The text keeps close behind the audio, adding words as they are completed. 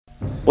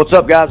What's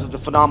up, guys? It's the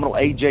phenomenal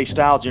AJ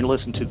Styles, and you're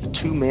listening to the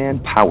Two-Man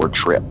Power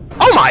Trip.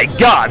 Oh my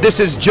God, this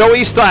is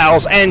Joey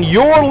Styles, and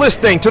you're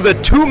listening to the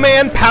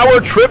Two-Man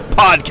Power Trip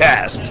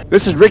podcast.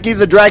 This is Ricky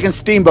the Dragon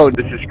Steamboat.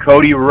 This is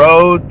Cody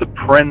Rhodes, the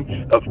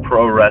Prince of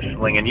Pro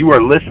Wrestling, and you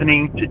are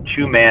listening to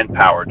Two-Man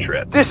Power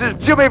Trip. This is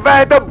Jimmy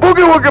Van, the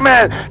Boogie Woogie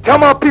Man.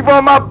 Come on, people,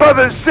 my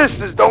brothers and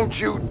sisters, don't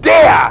you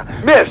dare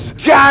miss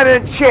John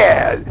and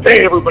Chad.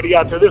 Hey, everybody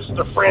out there, this is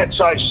the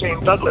franchise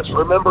Shane Douglas.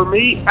 Remember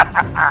me?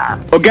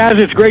 Well,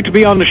 guys, it's great to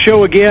be on the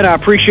show again. I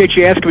appreciate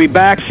you asking me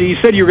back. So you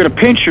said you were going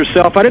to pinch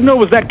yourself. I didn't know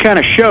it was that kind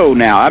of show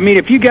now. I mean,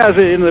 if you guys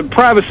are in the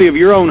privacy of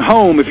your own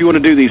home, if you want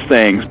to do these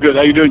things. Good.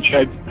 How you doing,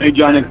 Chad? Hey,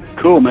 Johnny.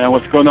 Cool, man.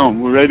 What's going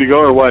on? We're ready to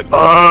go or what?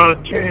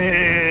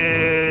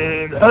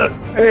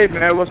 Hey,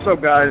 man, what's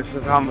up, guys? This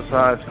is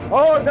Homicide.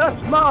 Oh, that's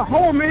my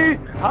homie,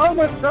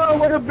 Homicide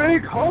with a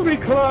big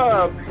homie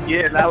club.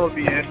 Yeah, that would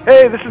be it.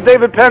 Hey, this is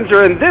David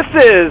Penzer, and this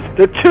is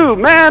the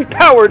Two-Man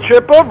Power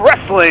Trip of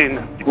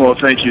Wrestling. Well,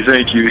 thank you.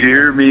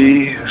 Hear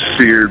me,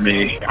 fear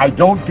me. I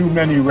don't do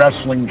many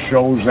wrestling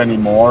shows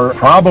anymore,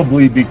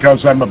 probably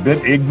because I'm a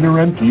bit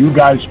ignorant. You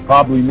guys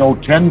probably know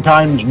 10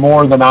 times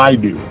more than I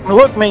do.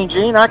 Look, Mean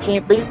Gene, I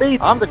can't beat me.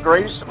 I'm the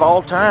greatest of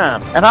all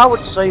time. And I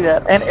would say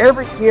that. And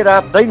every kid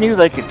they knew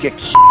they could kick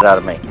the shit out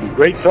of me.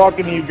 Great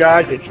talking to you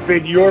guys. It's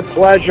been your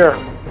pleasure.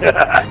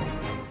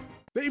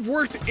 They've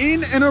worked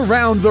in and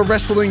around the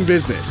wrestling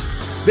business.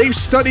 They've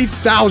studied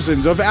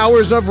thousands of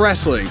hours of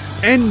wrestling,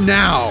 and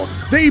now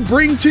they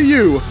bring to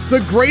you the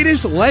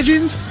greatest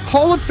legends,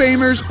 Hall of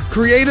Famers,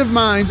 creative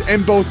minds,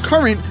 and both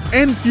current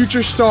and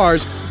future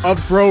stars of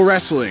pro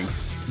wrestling.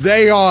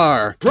 They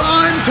are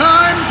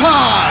Primetime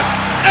Pod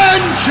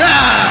and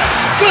Chad,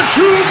 the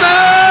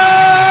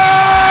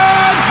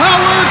Two-Man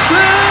Power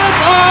Trip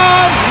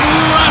of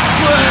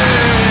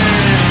Wrestling!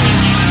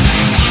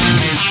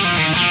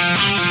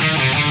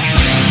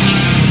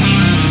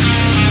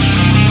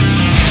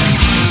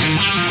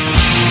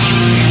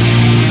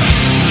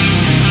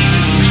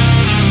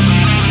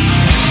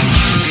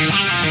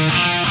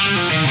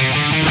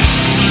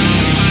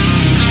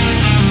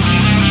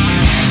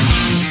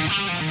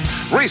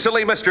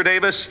 Recently, Mr.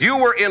 Davis, you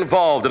were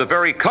involved in a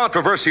very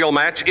controversial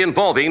match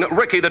involving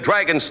Ricky the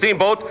Dragon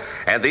Steamboat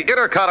and the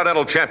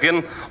Intercontinental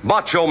Champion,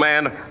 Macho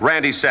Man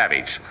Randy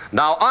Savage.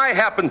 Now, I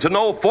happen to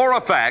know for a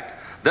fact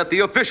that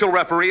the official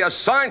referee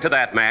assigned to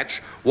that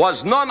match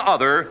was none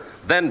other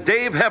than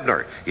Dave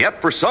Hebner. Yet,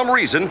 for some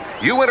reason,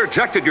 you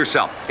interjected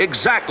yourself.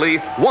 Exactly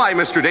why,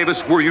 Mr.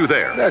 Davis, were you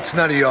there? That's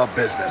none of your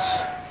business.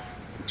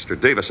 Mr.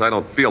 Davis, I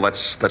don't feel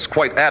that's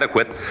quite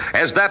adequate.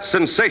 As that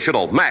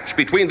sensational match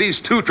between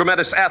these two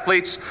tremendous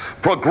athletes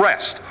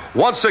progressed,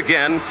 once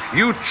again,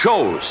 you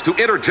chose to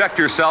interject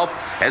yourself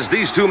as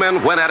these two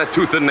men went at it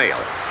tooth and nail.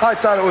 I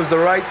thought it was the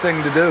right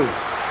thing to do.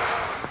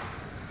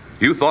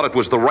 You thought it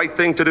was the right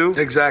thing to do?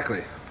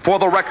 Exactly. For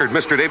the record,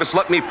 Mr. Davis,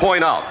 let me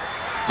point out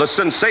the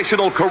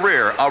sensational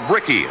career of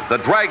Ricky the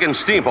Dragon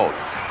Steamboat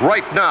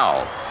right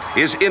now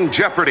is in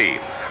jeopardy.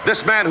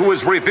 This man who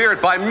is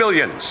revered by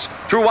millions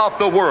throughout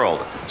the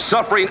world,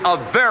 suffering a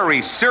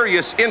very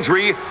serious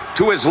injury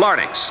to his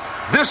larynx.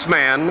 This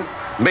man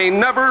may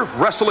never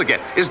wrestle again.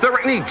 Is there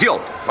any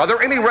guilt? Are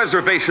there any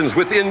reservations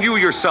within you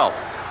yourself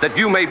that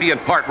you may be in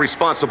part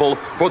responsible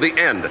for the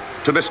end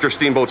to Mr.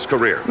 Steamboat's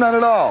career? Not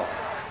at all.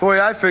 The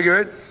way I figure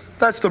it,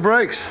 that's the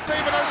breaks.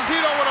 David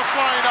Tito with a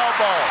flying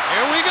elbow.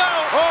 Here we go.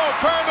 Oh,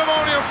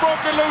 pandemonium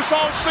broken loose,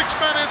 all 6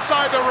 men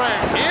inside the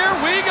ring. Here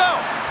we go.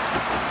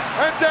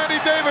 And Danny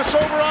Davis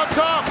over on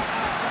top.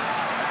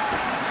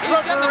 He's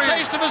getting the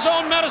taste of his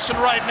own medicine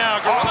right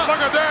now, Gorilla. Oh,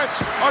 look at this.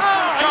 A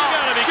true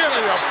count. Give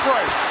me a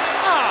break.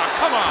 Ah,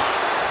 come on.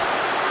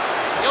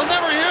 You'll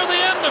never hear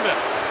the end of it.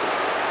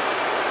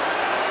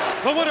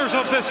 The winners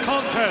of this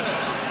contest,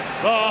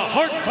 the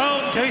Hart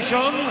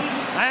Foundation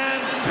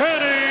and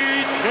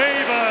Danny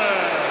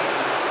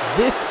Davis.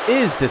 This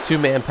is the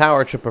Two-Man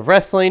Power Trip of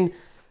Wrestling,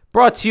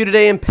 brought to you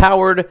today and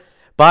powered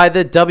by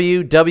the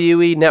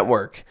WWE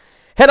Network.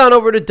 Head on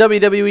over to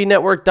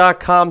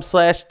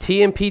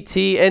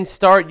WWENetwork.com/TMPT and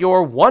start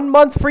your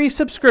 1-month free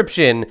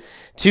subscription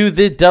to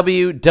the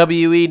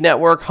WWE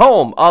Network,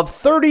 home of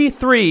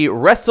 33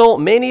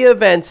 WrestleMania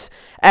events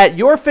at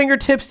your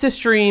fingertips to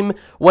stream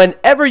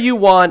whenever you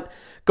want.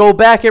 Go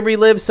back and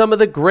relive some of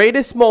the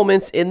greatest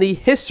moments in the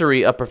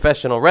history of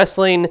professional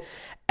wrestling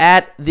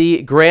at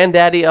the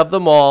granddaddy of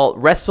them all,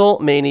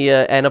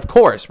 WrestleMania. And of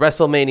course,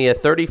 WrestleMania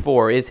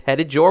 34 is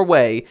headed your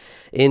way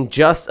in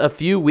just a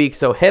few weeks.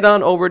 So head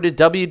on over to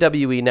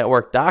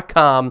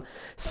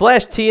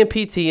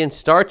WWENetwork.com/TMPT and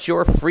start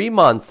your free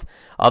month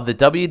of the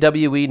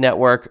WWE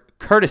Network,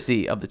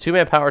 courtesy of the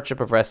Two-Man Power Trip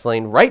of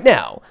Wrestling right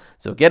now.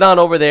 So get on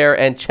over there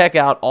and check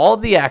out all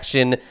of the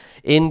action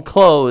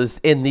enclosed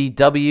in the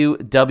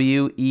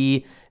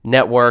WWE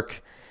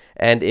Network.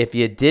 And if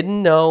you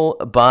didn't know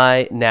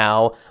by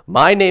now,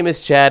 my name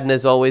is Chad, and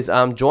as always,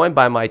 I'm joined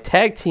by my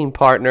tag team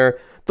partner,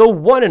 the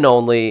one and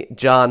only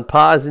John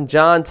Paz. And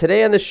John,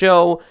 today on the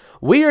show,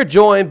 we are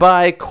joined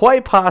by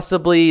quite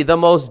possibly the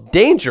most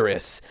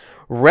dangerous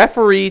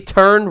referee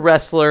turned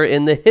wrestler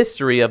in the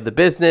history of the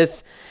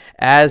business.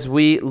 as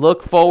we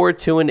look forward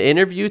to an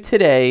interview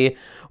today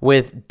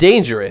with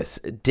Dangerous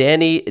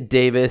Danny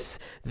Davis,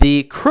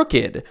 the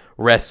Crooked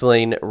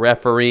Wrestling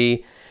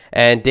referee.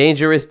 And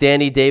Dangerous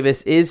Danny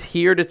Davis is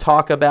here to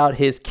talk about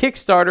his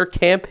Kickstarter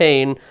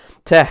campaign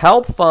to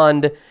help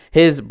fund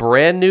his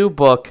brand new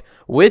book,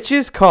 which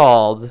is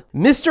called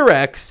Mr.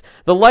 X,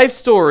 The Life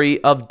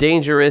Story of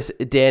Dangerous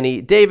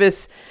Danny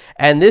Davis.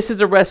 And this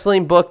is a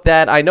wrestling book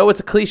that I know it's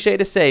a cliche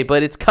to say,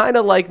 but it's kind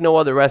of like no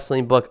other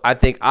wrestling book I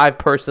think I've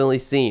personally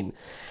seen.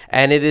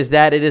 And it is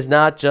that it is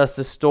not just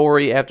a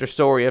story after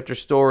story after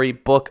story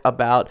book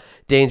about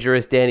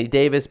Dangerous Danny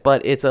Davis,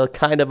 but it's a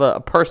kind of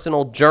a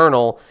personal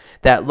journal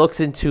that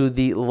looks into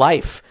the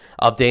life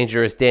of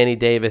Dangerous Danny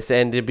Davis.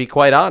 And to be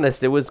quite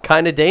honest, it was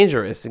kind of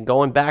dangerous. And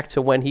going back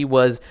to when he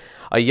was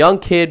a young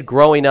kid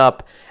growing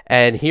up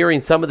and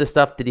hearing some of the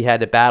stuff that he had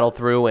to battle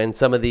through and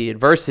some of the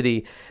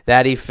adversity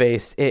that he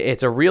faced,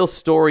 it's a real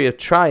story of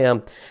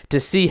triumph to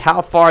see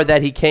how far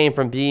that he came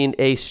from being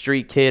a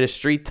street kid, a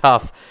street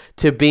tough,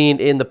 to being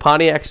in the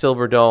Pontiac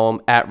Silverdome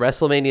at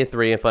WrestleMania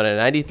 3 in front of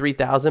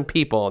 93,000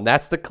 people. And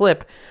that's the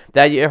clip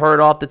that you heard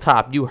off the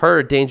top. You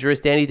heard Dangerous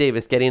Danny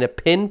Davis getting a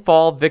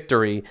pinfall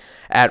victory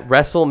at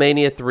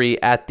WrestleMania 3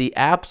 at the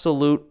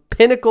absolute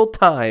pinnacle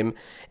time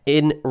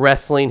in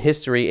wrestling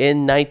history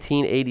in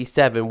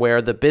 1987,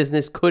 where the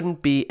business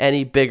couldn't be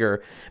any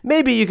bigger.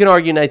 Maybe you can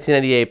argue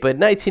 1998, but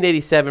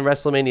 1987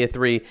 WrestleMania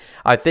 3,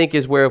 I think,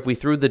 is where if we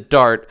threw the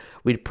dart,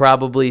 we'd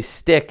probably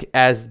stick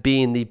as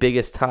being the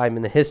biggest time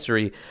in the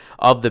history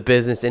of the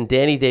business. And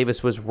Danny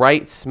Davis was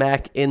right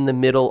smack in the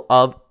middle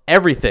of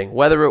everything,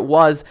 whether it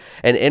was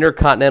an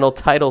Intercontinental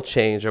title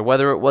change or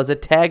whether it was a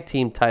tag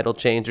team title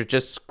change or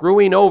just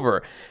screwing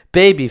over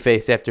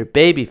babyface after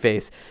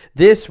babyface.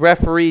 This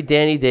referee,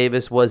 Danny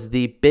Davis, was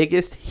the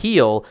biggest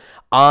heel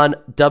on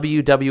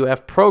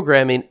WWF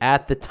programming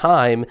at the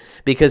time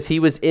because he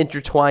was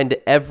intertwined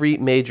to every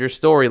major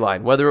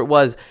storyline, whether it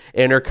was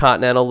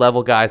Intercontinental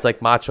level guys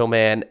like Macho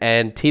Man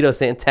and Tito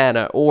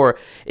Santana, or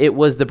it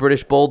was the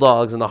British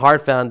Bulldogs and the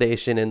Hart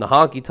Foundation and the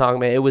Honky Tonk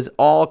Man. It was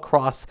all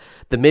across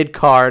the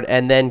mid-card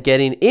and then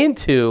getting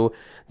into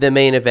the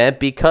main event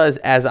because,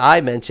 as I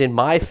mentioned,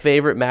 my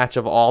favorite match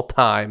of all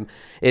time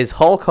is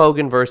Hulk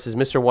Hogan versus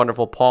Mr.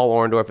 Wonderful Paul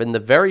Orndorff in the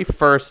very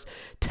first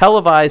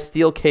televised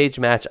steel cage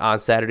match on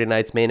Saturday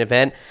night's main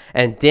event.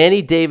 And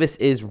Danny Davis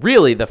is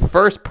really the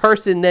first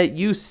person that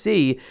you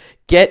see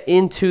get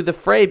into the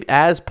fray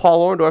as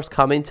Paul Orndorff's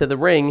coming to the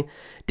ring.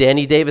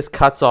 Danny Davis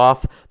cuts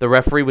off the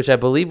referee, which I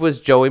believe was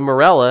Joey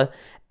Marella,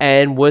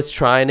 and was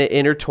trying to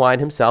intertwine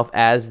himself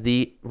as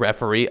the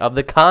referee of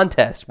the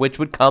contest, which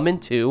would come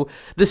into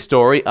the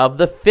story of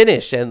the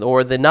finish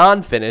or the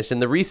non-finish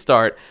and the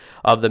restart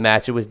of the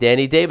match. It was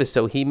Danny Davis,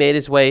 so he made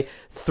his way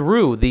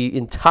through the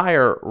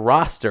entire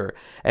roster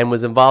and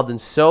was involved in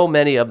so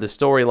many of the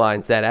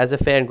storylines that as a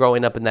fan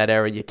growing up in that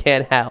era, you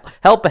can't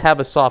help but have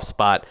a soft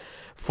spot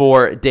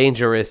for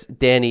Dangerous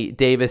Danny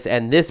Davis,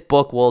 and this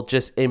book will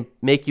just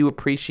make you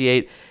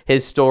appreciate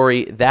his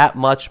story that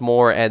much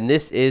more. And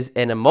this is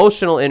an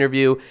emotional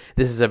interview.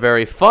 This is a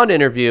very fun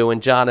interview.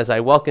 And John, as I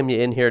welcome you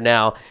in here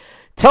now,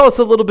 tell us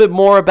a little bit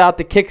more about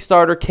the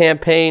Kickstarter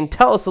campaign.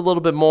 Tell us a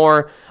little bit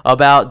more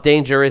about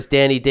Dangerous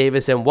Danny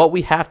Davis and what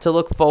we have to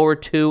look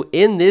forward to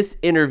in this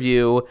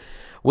interview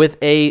with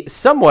a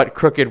somewhat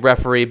crooked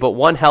referee, but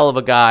one hell of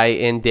a guy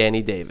in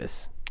Danny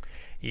Davis.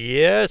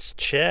 Yes,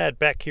 Chad,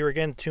 back here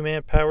again,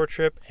 Two-Man Power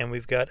Trip, and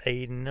we've got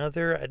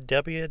another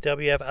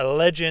WWF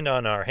legend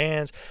on our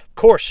hands. Of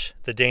course,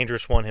 the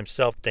dangerous one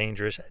himself,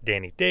 Dangerous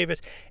Danny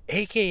Davis,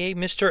 a.k.a.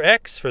 Mr.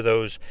 X, for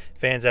those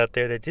fans out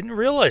there that didn't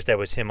realize that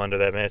was him under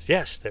that mask.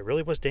 Yes, that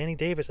really was Danny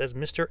Davis as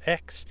Mr.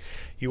 X.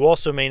 You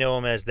also may know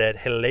him as that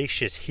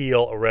hellacious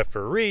heel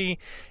referee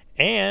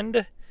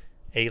and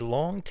a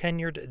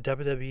long-tenured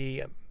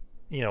WWE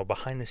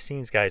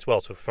behind-the-scenes guy as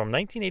well. So from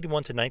 1981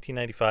 to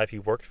 1995, he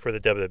worked for the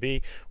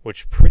WWE,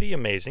 which is pretty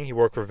amazing. He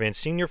worked for Vince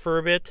Sr. for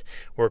a bit,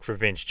 worked for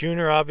Vince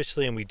Jr.,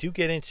 obviously, and we do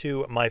get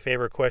into my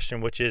favorite question,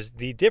 which is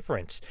the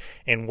difference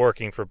in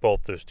working for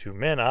both those two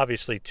men.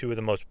 Obviously, two of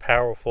the most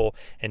powerful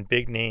and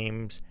big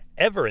names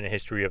ever in the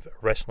history of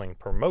wrestling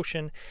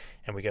promotion.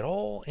 And we get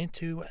all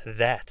into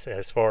that.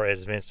 As far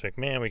as Vince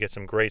McMahon, we get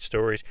some great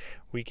stories.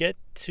 We get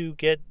to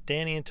get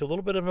Danny into a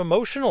little bit of an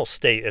emotional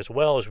state as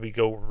well as we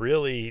go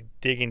really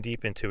digging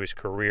deep into his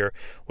career,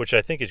 which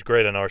I think is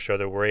great on our show,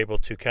 that we're able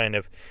to kind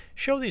of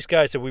show these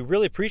guys that we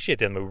really appreciate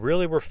them, we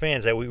really were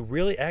fans, that we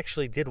really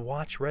actually did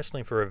watch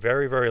wrestling for a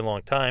very, very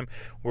long time.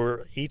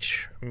 We're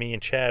each, me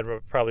and Chad,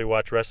 probably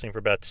watched wrestling for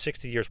about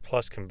 60 years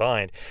plus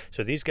combined.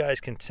 So these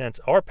guys can sense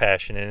our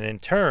passion, and in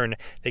turn,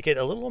 they get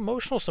a little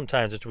emotional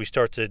sometimes as we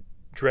start to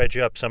dredge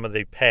up some of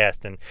the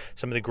past and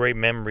some of the great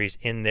memories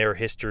in their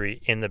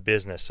history in the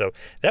business. So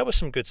that was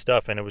some good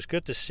stuff, and it was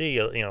good to see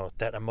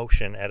that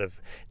emotion out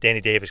of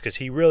Danny Davis, because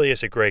he really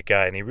is a great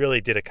guy, and he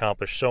really did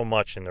accomplish so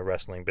much in the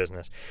wrestling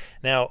business.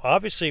 Now,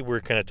 obviously, we're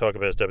going to talk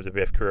about his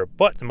WWF career,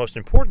 but the most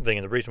important thing,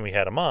 and the reason we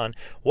had him on,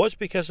 was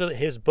because of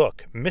his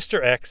book,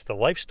 Mr. X, The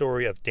Life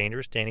Story of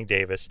Dangerous Danny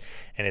Davis.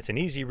 And it's an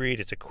easy read,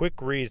 it's a quick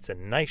read, it's a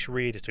nice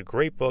read, it's a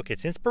great book,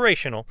 it's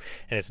inspirational,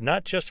 and it's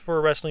not just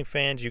for wrestling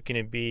fans. You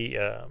can be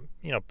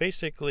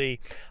basically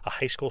a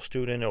high school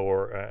student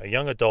or a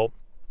young adult,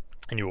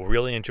 and you will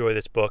really enjoy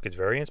this book. It's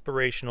very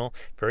inspirational,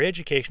 very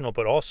educational,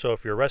 but also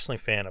if you're a wrestling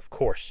fan, of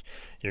course,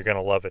 you're going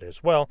to love it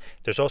as well.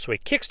 There's also a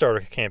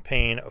Kickstarter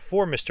campaign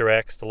for Mr.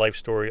 X, The Life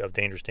Story of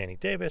Dangerous Danny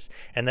Davis,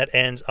 and that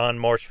ends on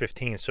March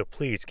 15th. So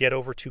please get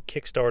over to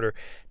Kickstarter,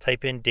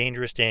 type in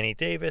Dangerous Danny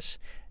Davis,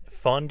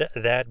 fund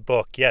that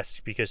book. Yes,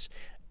 because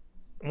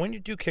when you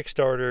do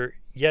Kickstarter,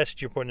 yes,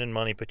 you're putting in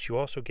money, but you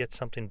also get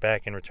something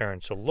back in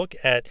return. So look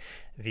at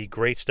the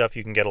great stuff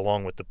you can get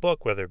along with the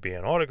book, whether it be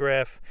an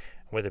autograph,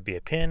 whether it be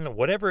a pin,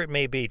 whatever it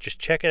may be. Just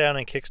check it out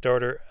on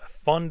Kickstarter,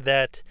 fund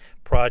that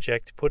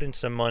project, put in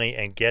some money,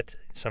 and get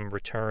some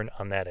return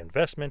on that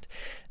investment.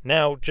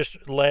 Now,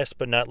 just last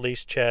but not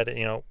least, Chad,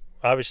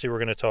 obviously we're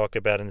going to talk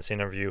about in this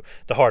interview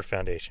the Hart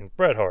Foundation,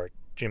 Bret Hart,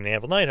 Jim the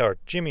Anvil Neidhart,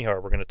 Jimmy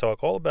Hart. We're going to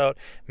talk all about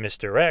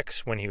Mr.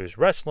 X when he was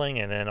wrestling,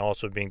 and then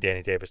also being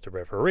Danny Davis, the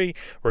referee.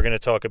 We're going to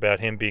talk about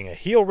him being a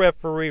heel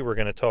referee. We're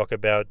going to talk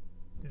about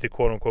the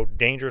quote-unquote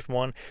dangerous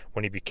one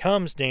when he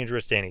becomes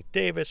Dangerous Danny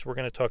Davis. We're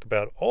going to talk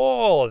about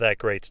all of that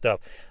great stuff.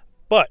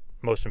 But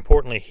most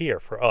importantly here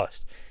for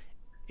us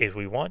is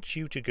we want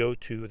you to go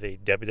to the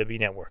WWE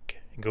Network.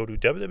 Go to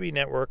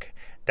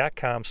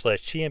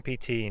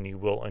www.network.com/TMPT, and you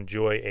will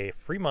enjoy a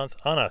free month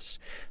on us.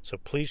 So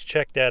please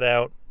check that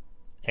out.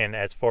 And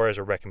as far as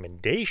a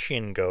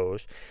recommendation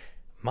goes,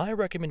 my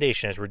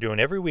recommendation, as we're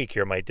doing every week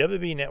here, my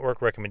WWE Network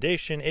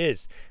recommendation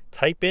is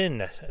type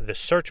in the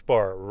search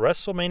bar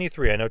WrestleMania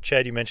 3. I know,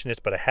 Chad, you mentioned this,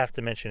 but I have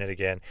to mention it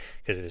again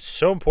because it is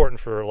so important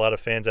for a lot of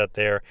fans out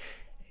there.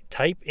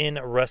 Type in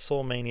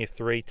WrestleMania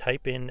 3.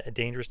 Type in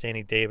Dangerous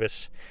Danny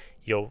Davis.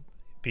 You'll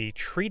be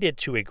treated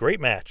to a great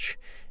match.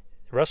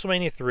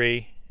 WrestleMania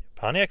 3,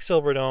 Pontiac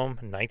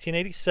Silverdome,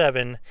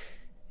 1987.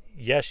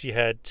 Yes, you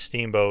had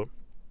Steamboat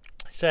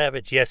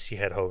Savage, yes, you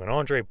had Hogan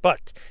Andre,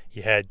 but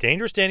you had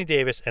Dangerous Danny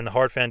Davis and the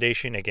Hart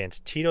Foundation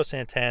against Tito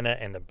Santana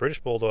and the British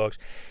Bulldogs.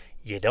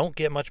 You don't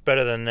get much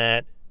better than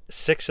that.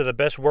 6 of the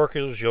best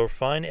workers you'll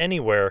find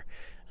anywhere,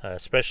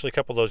 especially a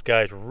couple of those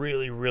guys,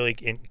 really, really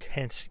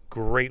intense,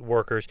 great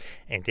workers,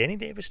 and Danny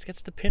Davis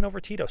gets the pin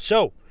over Tito.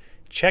 So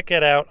check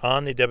it out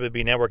on the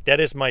WWE Network. That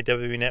is my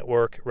WWE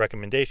Network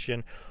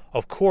recommendation.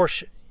 Of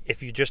course,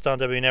 if you're just on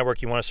WWE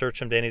Network, you want to search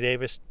some Danny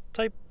Davis,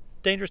 type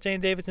Dangerous Danny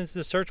Davis into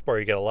the search bar.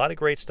 You got a lot of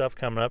great stuff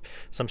coming up,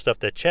 some stuff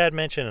that Chad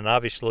mentioned, and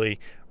obviously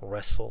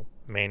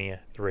WrestleMania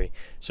 3.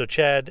 So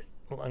Chad,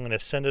 I'm going to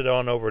send it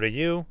on over to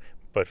you,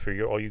 but for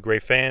all you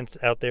great fans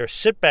out there,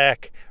 sit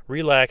back,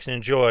 relax, and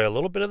enjoy a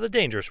little bit of the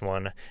dangerous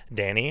one,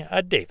 Danny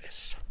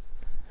Davis.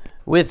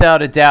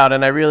 Without a doubt,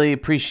 and I really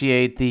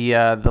appreciate the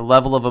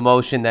level of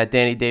emotion that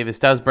Danny Davis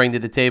does bring to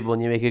the table,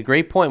 and you make a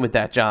great point with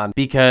that, John,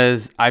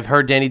 because I've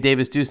heard Danny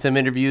Davis do some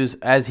interviews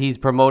as he's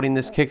promoting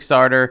this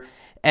Kickstarter,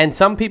 and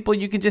some people,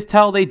 you can just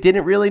tell they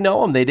didn't really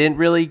know him. They didn't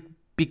really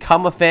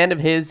become a fan of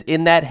his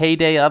in that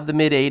heyday of the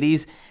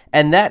mid-'80s,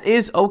 and that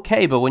is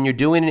okay. But when you're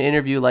doing an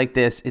interview like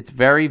this, it's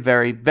very,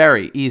 very,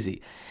 very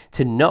easy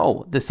to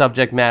know the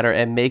subject matter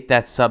and make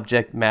that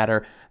subject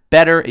matter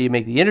better. You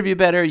make the interview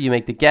better, you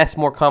make the guests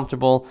more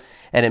comfortable,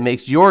 and it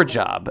makes your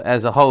job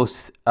as a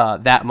host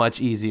that much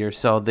easier.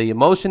 So the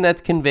emotion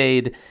that's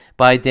conveyed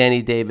by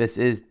Danny Davis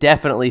is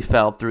definitely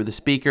felt through the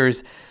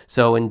speakers.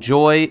 So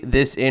enjoy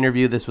this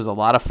interview. This was a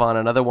lot of fun.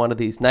 Another one of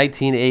these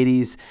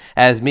 1980s,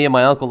 as me and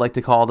my uncle like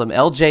to call them,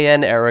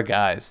 LJN era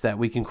guys that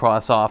we can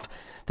cross off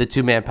the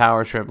two-man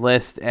power trip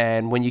list.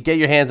 And when you get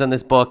your hands on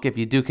this book, if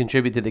you do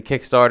contribute to the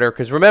Kickstarter,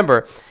 because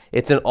remember,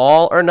 it's an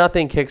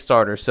all-or-nothing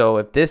Kickstarter. So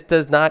if this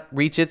does not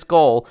reach its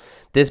goal,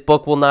 this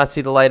book will not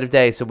see the light of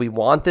day. So we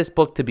want this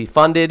book to be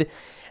funded,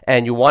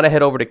 and you want to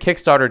head over to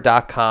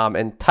Kickstarter.com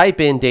and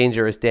type in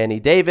Dangerous Danny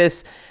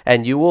Davis,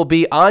 and you will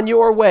be on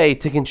your way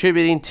to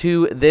contributing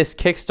to this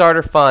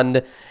Kickstarter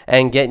fund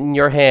and getting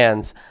your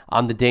hands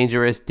on the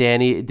Dangerous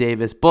Danny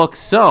Davis book.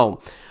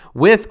 So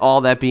with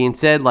all that being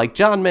said, like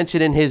John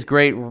mentioned in his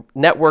great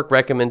network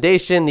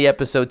recommendation, the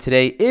episode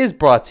today is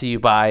brought to you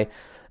by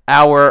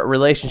our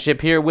relationship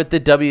here with the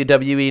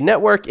WWE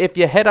Network. If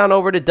you head on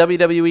over to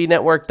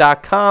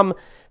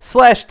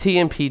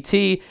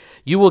WWENetwork.com/TMPT,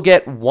 you will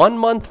get 1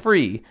 month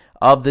free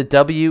of the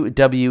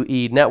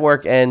WWE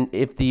Network. And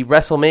if the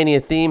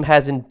WrestleMania theme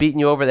hasn't beaten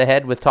you over the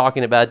head with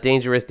talking about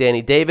Dangerous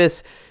Danny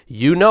Davis,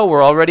 you know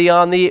we're already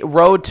on the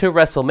road to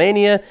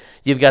WrestleMania.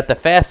 You've got the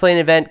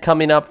Fastlane event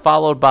coming up,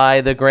 followed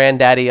by the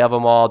granddaddy of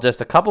them all, just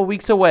a couple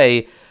weeks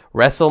away,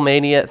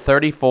 WrestleMania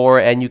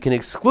 34, and you can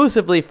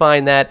exclusively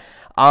find that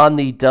on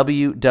the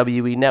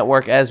WWE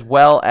Network, as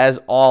well as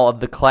all of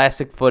the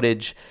classic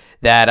footage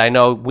that I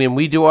know when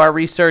we do our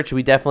research,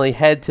 we definitely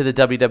head to the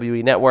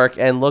WWE Network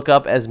and look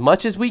up as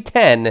much as we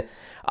can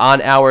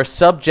on our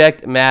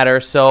subject matter.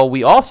 So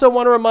we also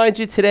want to remind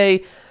you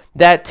today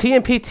that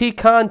TMPT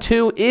Con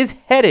 2 is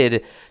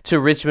headed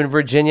to Richmond,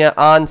 Virginia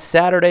on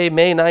Saturday,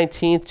 May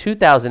 19th,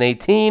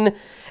 2018.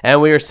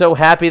 And we are so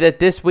happy that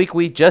this week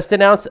we just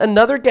announced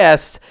another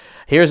guest.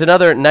 Here's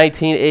another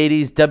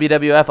 1980s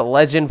WWF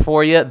legend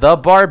for you. The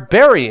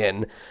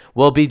Barbarian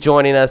will be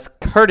joining us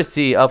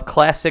courtesy of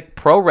Classic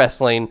Pro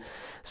Wrestling.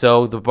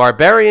 So the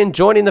Barbarian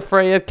joining the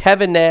fray of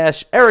Kevin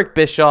Nash, Eric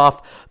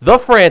Bischoff, The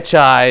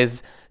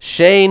Franchise,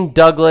 Shane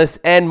Douglas,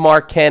 and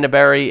Mark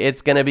Canterbury.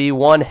 It's going to be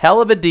one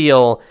hell of a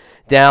deal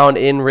down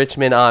in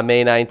Richmond on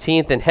May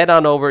 19th. And head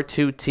on over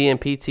to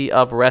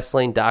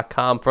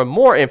tmptofwrestling.com for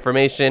more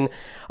information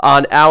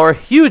on our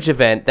huge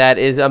event that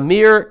is a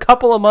mere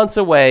couple of months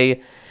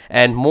away,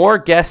 and more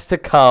guests to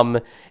come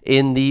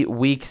in the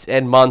weeks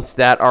and months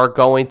that are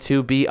going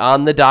to be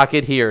on the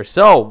docket here.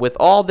 So with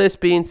all this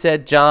being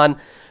said, John,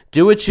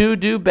 do what you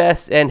do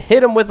best and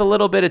hit him with a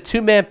little bit of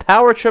two-man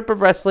power trip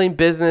of wrestling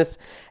business,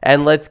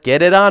 and let's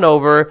get it on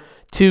over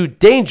to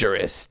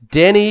Dangerous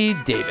Danny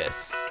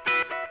Davis.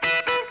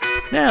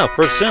 Now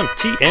for some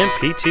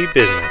TMPT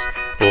business.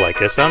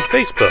 Like us on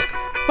Facebook.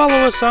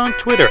 Follow us on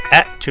Twitter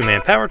at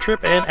 2Man Power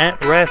Trip and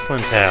at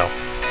Wrestling Pal.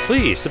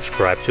 Please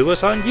subscribe to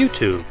us on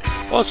YouTube.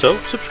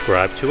 Also,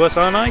 subscribe to us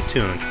on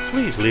iTunes.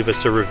 Please leave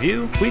us a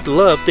review. We'd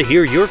love to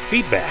hear your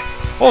feedback.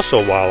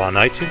 Also, while on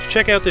iTunes,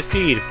 check out the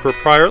feed for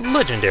prior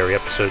legendary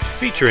episodes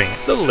featuring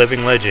the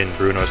living legend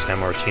Bruno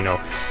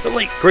Sammartino, the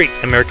late great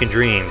American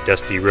Dream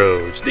Dusty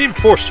Rhodes, the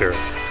Enforcer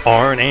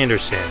Arn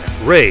Anderson,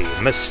 Rey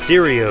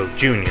Mysterio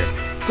Jr.,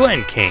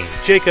 Glenn Kane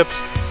Jacobs,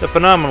 the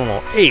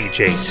phenomenal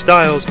AJ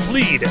Styles,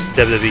 lead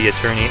WWE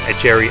attorney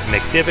Jerry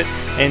McDivitt,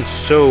 and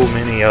so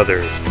many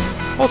others.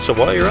 Also,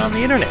 while you're on the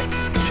internet,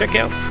 check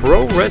out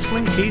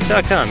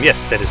ProWrestlingTees.com.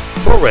 Yes, that is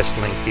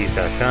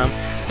ProWrestlingTees.com.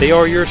 They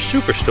are your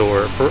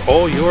superstore for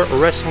all your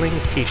wrestling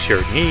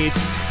t-shirt needs.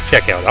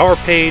 Check out our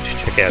page,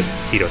 check out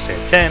Tito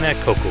Santana,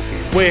 Coco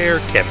Beware,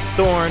 Kevin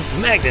Thorne,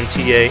 Magnum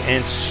TA,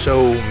 and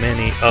so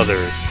many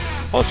others.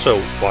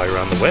 Also, while you're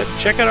on the web,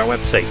 check out our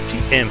website,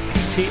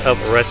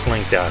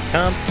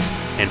 tmptofwrestling.com.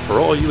 And for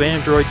all you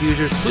Android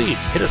users, please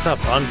hit us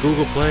up on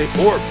Google Play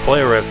or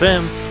Player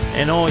FM.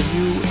 And all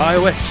you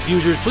iOS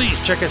users,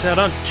 please check us out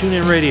on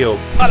TuneIn Radio,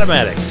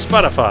 Automatic,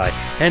 Spotify,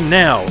 and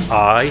now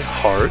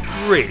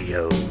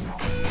iHeartRadio.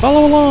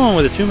 Follow along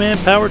with the two-man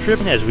power trip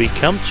as we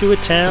come to a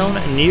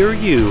town near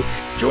you.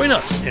 Join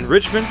us in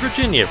Richmond,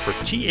 Virginia for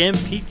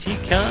TMPT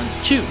Con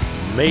 2,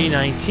 May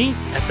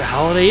 19th at the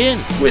Holiday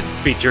Inn with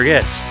feature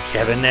guests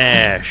Kevin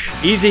Nash,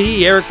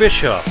 Eazy-E, Eric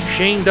Bischoff,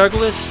 Shane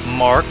Douglas,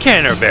 Mark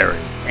Canterbury,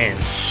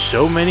 and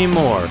so many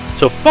more.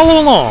 So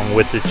follow along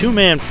with the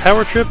two-man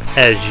power trip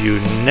as you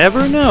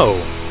never know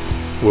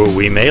where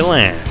we may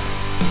land.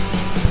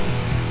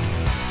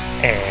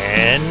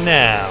 And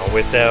now,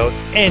 without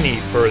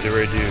any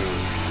further ado,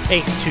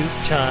 a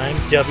two-time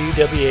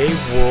WWA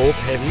World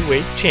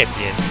Heavyweight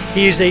Champion.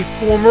 He is a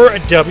former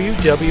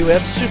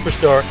WWF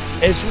superstar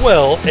as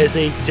well as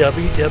a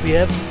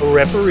WWF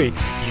referee.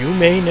 You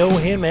may know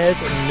him as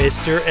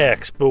Mr.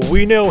 X, but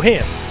we know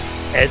him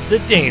as the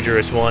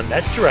Dangerous One.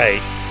 That's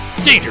right,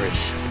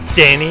 Dangerous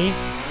Danny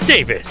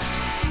Davis.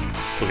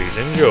 Please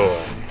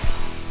enjoy.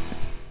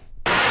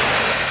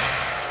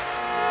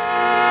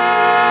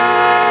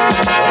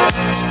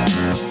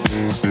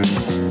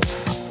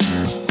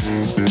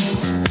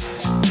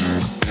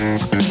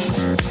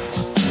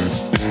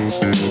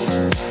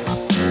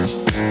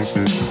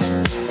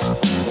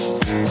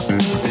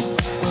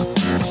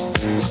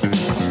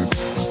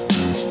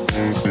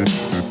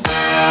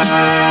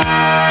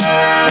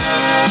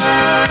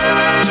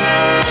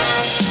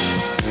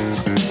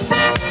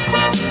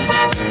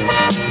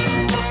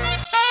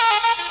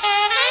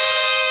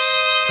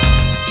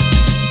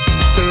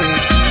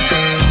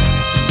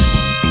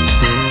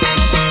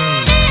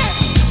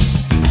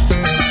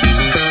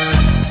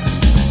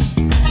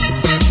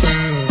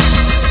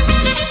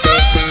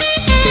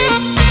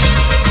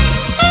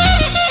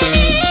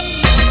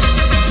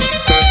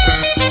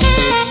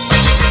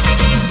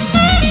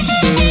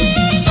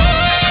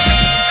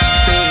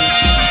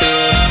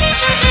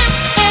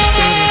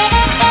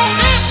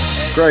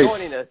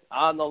 Joining us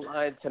on the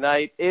line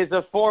tonight is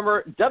a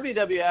former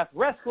WWF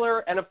wrestler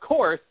and, of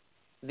course,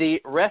 the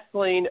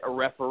wrestling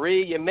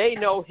referee. You may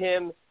know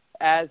him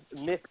as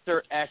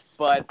Mr. X,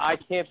 but I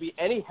can't be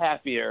any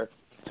happier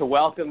to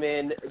welcome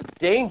in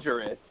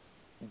Dangerous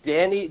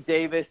Danny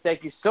Davis.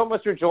 Thank you so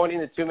much for joining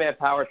the two-man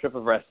power trip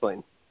of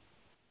wrestling.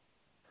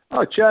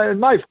 Oh, Chad,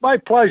 my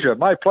pleasure.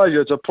 My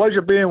pleasure. It's a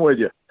pleasure being with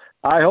you.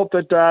 I hope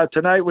that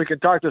tonight we can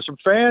talk to some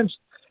fans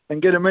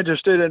and get them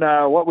interested in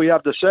what we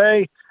have to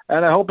say,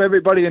 and I hope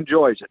everybody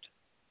enjoys it.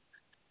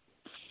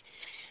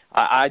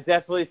 I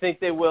definitely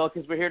think they will,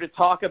 because we're here to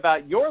talk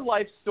about your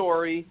life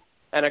story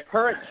and a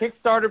current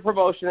Kickstarter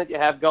promotion that you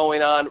have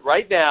going on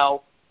right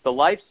now The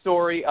Life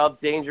Story of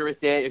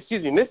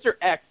Mr.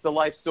 X, The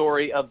Life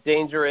Story of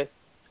Dangerous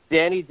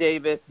Danny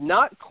Davis.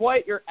 Not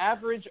quite your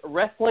average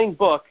wrestling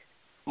book,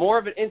 more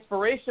of an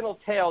inspirational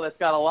tale that's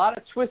got a lot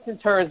of twists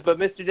and turns. But,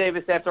 Mr.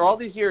 Davis, after all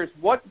these years,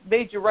 what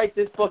made you write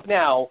this book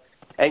now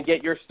and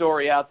get your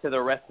story out to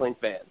the wrestling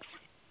fans?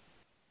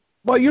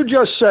 Well, you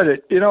just said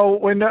it. You know,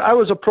 when I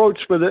was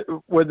approached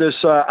with this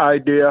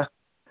idea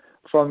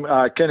from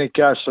Kenny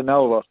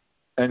Castanova,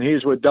 and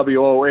he's with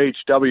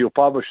WOHW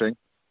Publishing,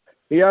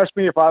 he asked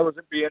me if I would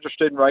be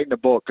interested in writing a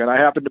book. And I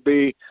happened to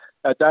be,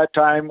 at that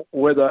time,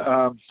 where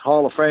the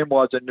Hall of Fame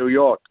was in New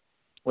York,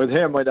 with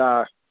him, with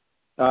a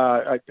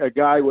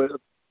guy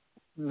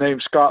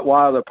named Scott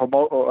Wilder,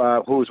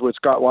 who's with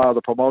Scott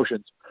Wilder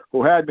Promotions,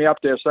 who had me up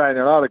there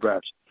signing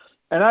autographs.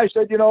 And I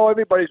said, you know,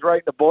 everybody's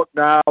writing a book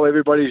now.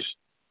 Everybody's,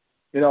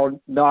 you know,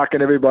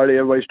 knocking everybody.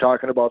 Everybody's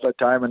talking about that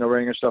time in the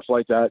ring and stuff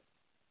like that.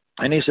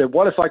 And he said,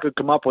 what if I could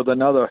come up with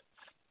another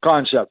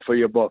concept for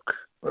your book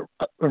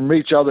and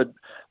reach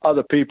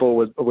other people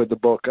with the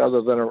book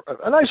other than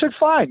and I said,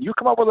 fine, you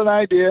come up with an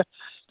idea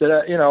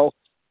that, you know,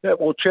 that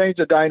will change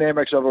the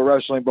dynamics of a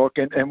wrestling book,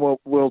 and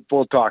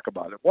we'll talk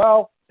about it.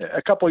 Well,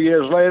 a couple of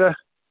years later,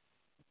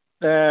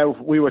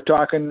 we were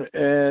talking,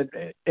 and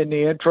in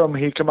the interim,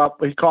 he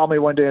called me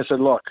one day and said,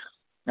 look,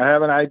 I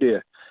have an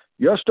idea.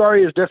 Your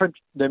story is different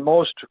than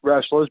most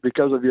wrestlers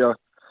because of your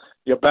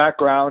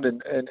background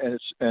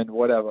and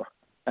whatever.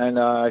 And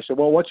I said,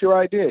 well, what's your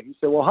idea? He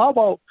said, well, how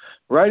about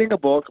writing a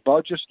book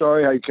about your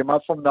story, how you came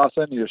up from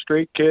nothing, you're a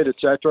street kid,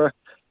 etc.,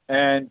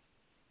 and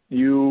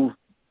you,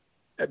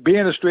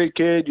 being a street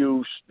kid,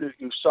 you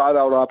sought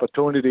out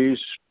opportunities,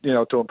 you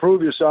know, to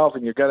improve yourself,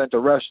 and you got into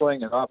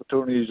wrestling, and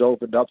opportunities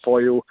opened up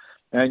for you,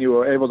 and you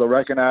were able to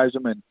recognize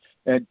them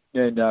and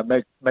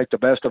make the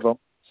best of them,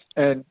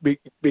 and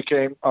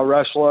became a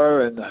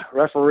wrestler and a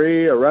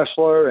referee, a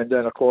wrestler, and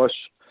then, of course,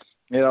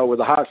 you know, with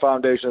the Heart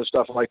Foundation and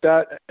stuff like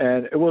that.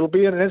 And it will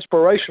be an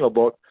inspirational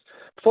book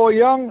for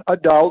young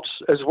adults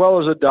as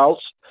well as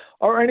adults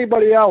or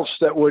anybody else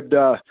that would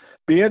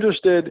be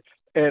interested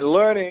in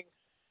learning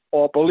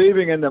or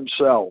believing in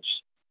themselves.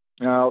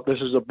 Now,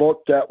 this is a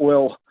book that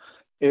will,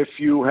 if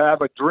you have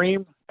a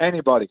dream,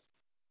 anybody,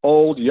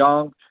 old,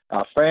 young,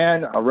 a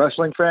fan, a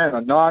wrestling fan,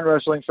 a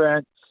non-wrestling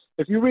fan,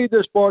 if you read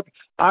this book,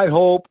 I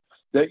hope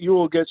that you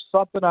will get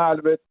something out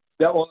of it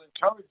that will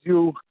encourage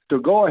you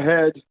to go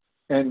ahead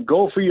and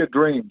go for your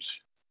dreams.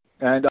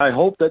 And I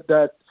hope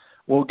that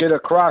will get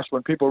across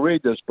when people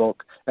read this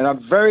book. And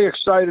I'm very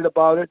excited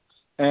about it.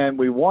 And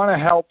we want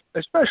to help,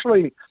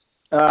 especially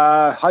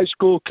high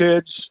school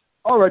kids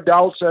or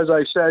adults, as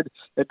I said.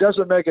 It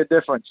doesn't make a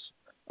difference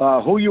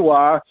who you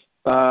are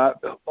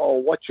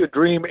or what your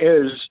dream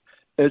is.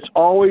 It's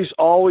always,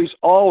 always,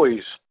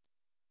 always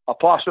a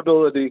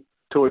possibility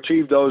to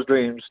achieve those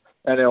dreams.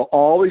 And there'll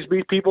always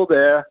be people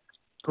there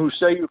who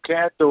say you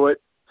can't do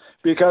it,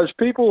 because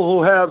people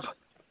who have,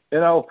 you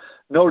know,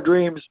 no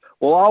dreams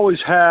will always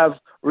have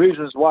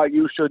reasons why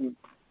you shouldn't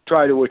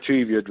try to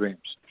achieve your dreams.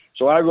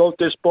 So I wrote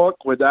this book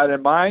with that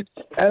in mind,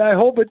 and I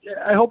hope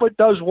it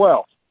does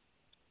well.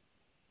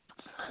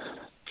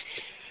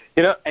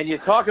 You know, and you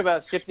talk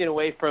about shifting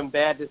away from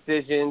bad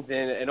decisions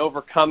and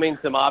overcoming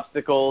some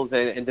obstacles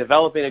and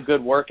developing a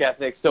good work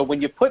ethic. So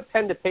when you put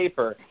pen to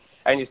paper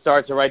and you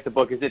start to write the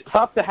book, is it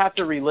tough to have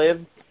to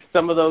relive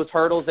some of those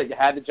hurdles that you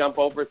had to jump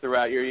over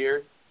throughout your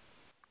years?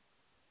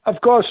 Of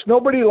course,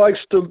 nobody likes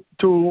to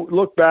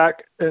look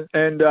back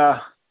and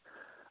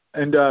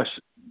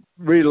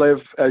relive,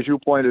 as you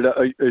pointed out,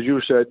 as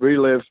you said,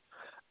 relive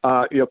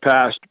your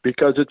past,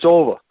 because it's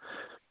over.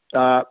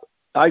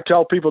 I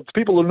tell people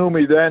who knew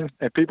me then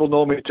and people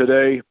know me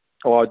today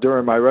or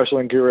during my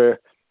wrestling career,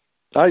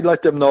 I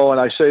let them know,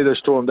 and I say this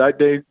to them: that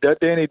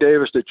Danny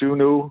Davis that you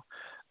knew,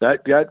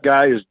 that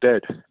guy is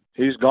dead.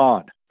 He's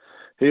gone.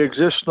 He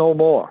exists no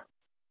more.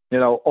 You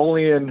know,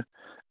 only in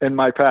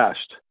my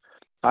past.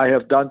 I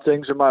have done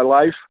things in my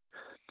life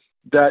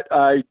that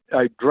I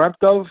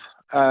dreamt of.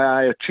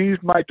 I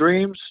achieved my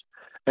dreams,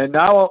 and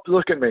now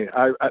look at me.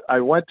 I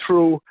went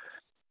through.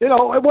 You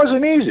know, it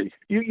wasn't easy.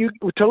 You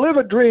to live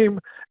a dream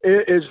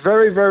is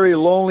very, very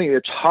lonely.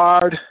 It's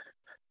hard.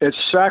 It's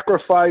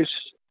sacrifice,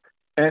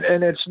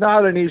 and it's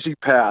not an easy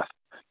path,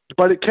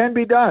 but it can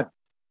be done.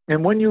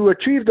 And when you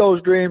achieve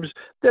those dreams,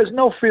 there's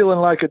no feeling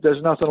like it.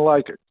 There's nothing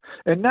like it.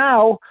 And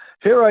now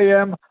here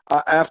I am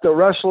after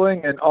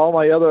wrestling and all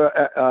my other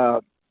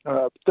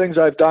things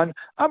I've done.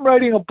 I'm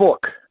writing a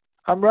book.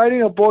 I'm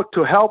writing a book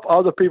to help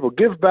other people,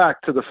 give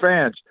back to the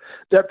fans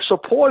that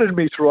supported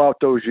me throughout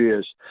those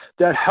years,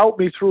 that helped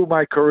me through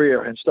my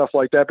career and stuff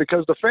like that,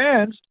 because the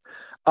fans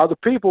are the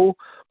people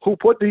who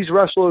put these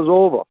wrestlers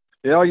over.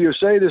 You know, you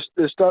say this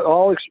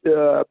all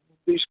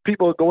these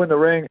people go in the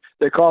ring,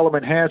 they call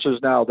them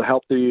enhancers now to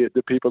help the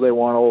people they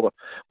want over.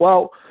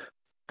 Well,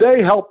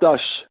 they helped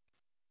us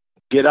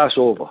get us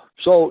over.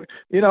 So,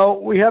 you know,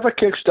 we have a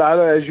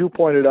Kickstarter, as you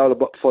pointed out,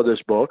 for this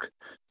book.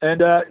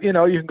 And, you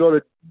know, you can go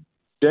to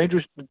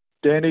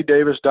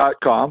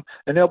DangerousDannyDavis.com,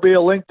 and there'll be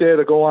a link there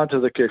to go on to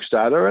the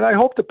Kickstarter. And I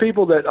hope the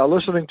people that are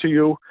listening to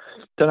you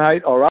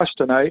tonight or us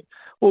tonight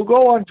will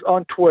go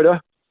on Twitter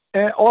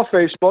or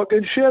Facebook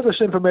and share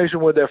this information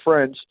with their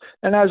friends.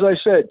 And as I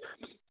said,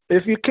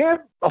 if you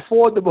can't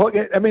afford the book,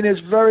 I mean, it's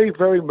very,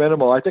 very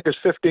minimal. I think it's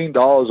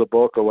 $15 a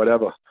book or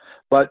whatever.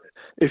 But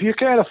if you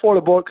can't afford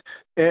a book,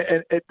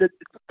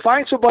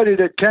 find somebody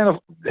that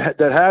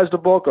has the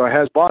book or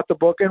has bought the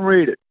book and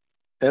read it.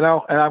 And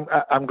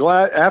I'm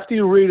glad after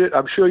you read it,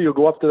 I'm sure you'll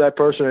go up to that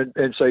person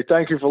and say,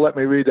 "Thank you for letting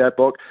me read that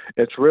book.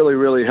 It's really,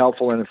 really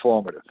helpful and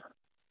informative."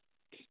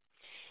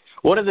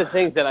 One of the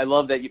things that I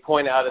love that you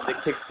point out at the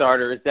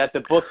Kickstarter is that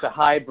the book's a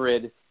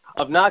hybrid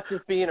of not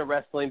just being a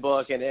wrestling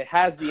book, and it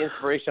has the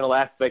inspirational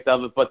aspect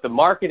of it, but the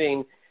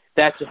marketing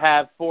that you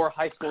have for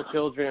high school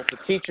children and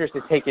for teachers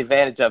to take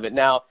advantage of it.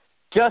 Now,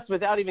 just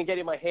without even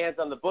getting my hands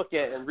on the book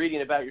yet and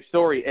reading about your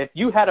story, if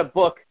you had a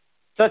book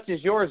such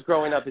as yours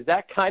growing up, is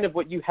that kind of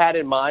what you had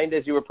in mind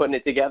as you were putting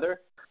it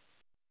together?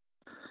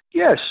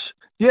 Yes,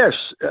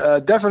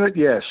 definite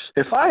yes.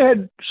 If I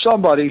had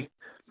somebody,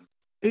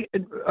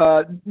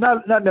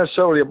 not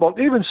necessarily a book,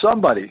 even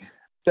somebody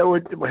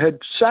that had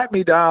sat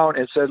me down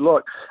and said,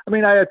 "Look," I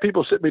mean, I had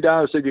people sit me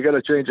down and say, "You got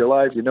to change your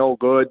life. You're no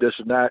good. This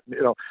and that."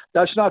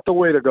 That's not the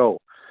way to go.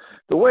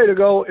 The way to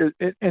go is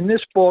in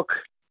this book.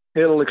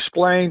 It'll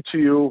explain to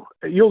you.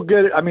 You'll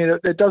get it. I mean,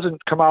 it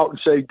doesn't come out and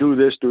say, "Do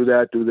this, do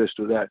that, do this,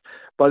 do that."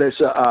 But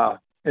it's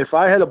if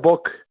I had a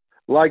book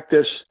like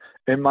this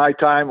in my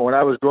time when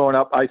I was growing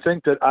up, I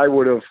think that I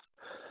would have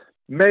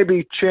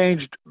maybe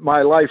changed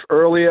my life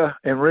earlier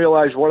and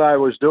realized what I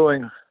was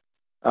doing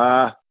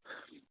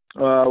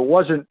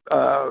wasn't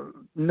a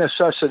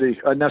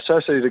necessity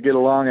to get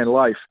along in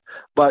life.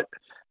 But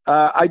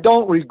I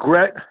don't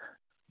regret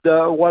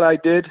what I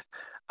did.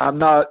 I'm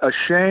not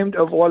ashamed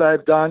of what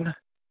I've done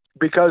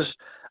because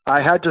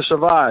I had to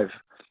survive,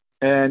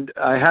 and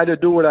I had to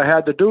do what I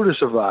had to do to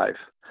survive.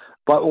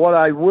 But what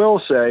I will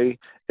say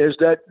is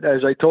that,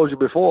 as I told you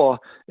before,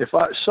 if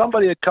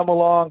somebody had come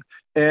along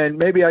and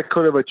maybe I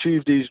could have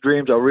achieved these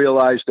dreams, I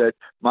realized that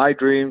my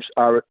dreams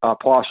are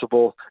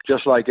possible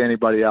just like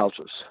anybody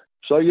else's.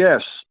 So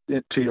yes,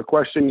 to your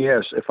question,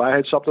 yes. If I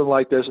had something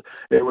like this,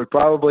 it would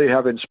probably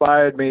have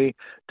inspired me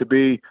to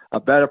be a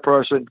better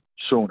person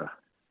sooner.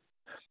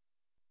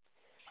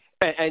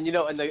 And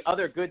and the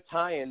other good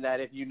tie-in that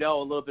if you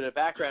know a little bit of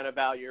background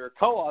about your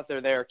co-author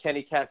there,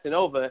 Kenny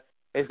Casanova,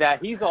 is that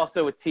he's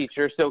also a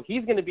teacher, so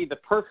he's going to be the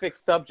perfect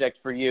subject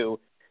for you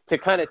to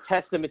kind of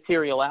test the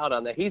material out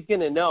on that. He's going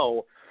to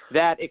know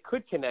that it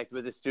could connect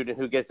with a student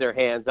who gets their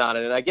hands on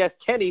it. And I guess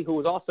Kenny, who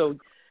was also,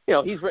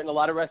 he's written a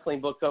lot of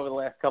wrestling books over the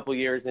last couple of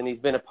years, and he's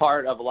been a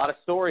part of a lot of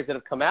stories that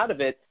have come out of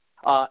it.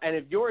 And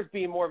if yours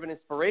being more of an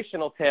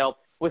inspirational tale,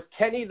 was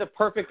Kenny the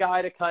perfect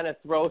guy to kind of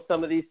throw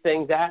some of these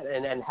things at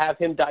and have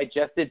him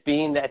digest it,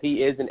 being that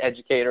he is an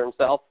educator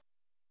himself?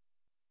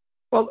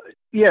 Well,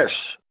 yes,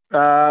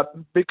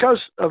 because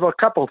of a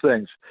couple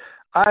things.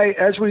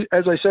 As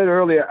I said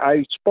earlier,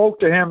 I spoke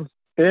to him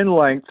in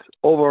length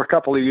over a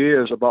couple of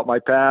years about my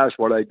past,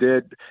 what I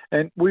did,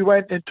 and we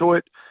went into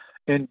it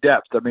in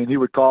depth. I mean, he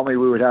would call me,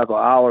 we would have an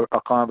hour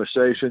of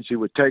conversations, he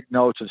would take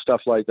notes and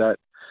stuff like that.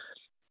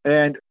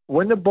 And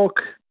when the book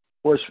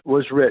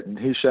was written,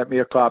 he sent me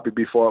a copy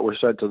before it was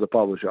sent to the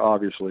publisher,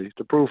 obviously,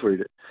 to proofread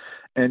it.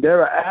 And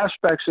there are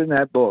aspects in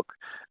that book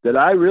that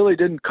I really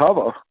didn't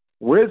cover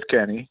with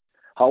Kenny.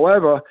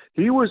 However,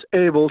 he was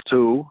able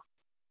to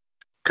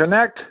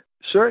connect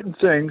certain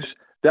things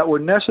that were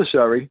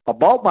necessary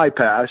about my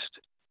past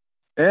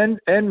and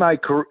my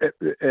career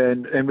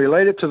and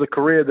relate it to the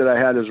career that I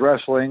had as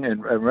wrestling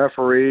and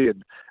referee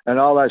and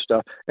all that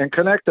stuff, and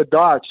connect the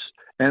dots.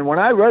 And when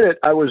I read it,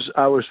 I was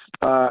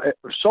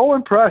so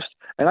impressed.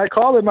 And I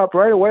called him up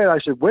right away and I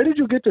said, "Where did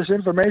you get this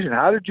information?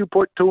 How did you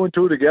put 2 and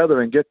 2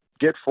 together and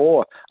get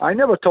 4? I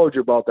never told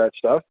you about that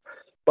stuff."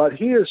 But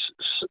he has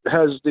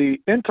the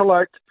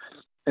intellect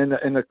and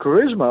the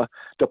charisma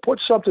to put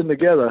something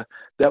together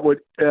that would,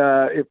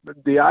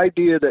 the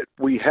idea that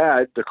we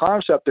had, the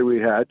concept that we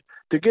had,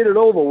 to get it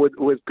over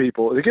with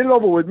people, to get it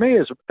over with me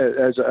as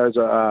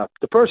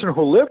the person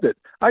who lived it.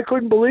 I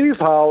couldn't believe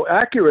how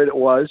accurate it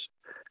was,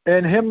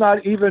 and him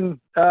not even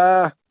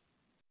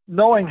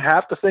knowing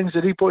half the things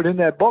that he put in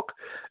that book.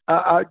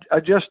 I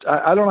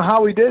don't know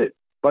how he did it,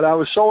 but I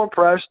was so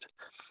impressed,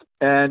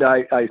 and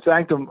I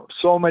thanked him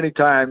so many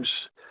times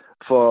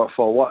for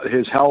what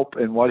his help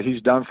and what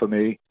he's done for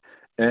me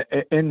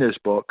in this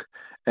book.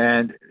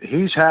 And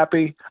he's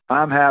happy,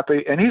 I'm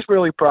happy, and he's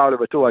really proud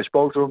of it too. I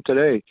spoke to him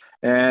today,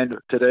 and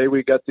today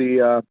we got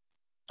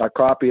a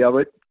copy of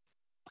it,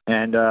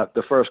 and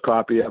the first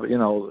copy of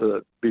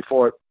it,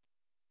 before it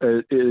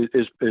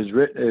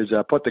is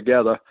put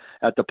together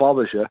at the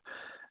publisher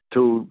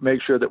to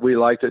make sure that we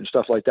liked it and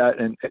stuff like that.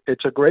 And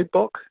it's a great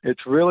book.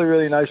 It's really,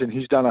 really nice, and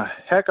he's done a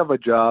heck of a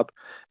job.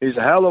 He's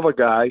a hell of a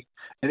guy,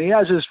 and he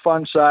has his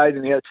fun side,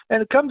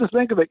 and come to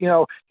think of it,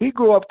 he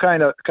grew up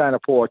kind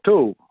of poor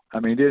too. I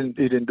mean,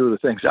 he didn't do the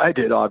things I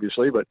did,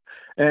 obviously, but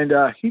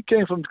he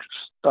came from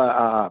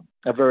a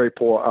very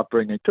poor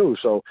upbringing too.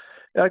 So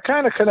I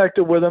kind of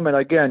connected with him, and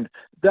again,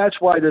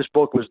 that's why this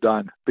book was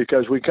done,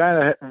 because we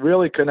kind of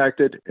really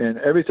connected, and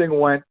everything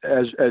went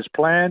as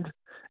planned,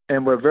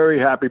 and we're very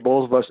happy,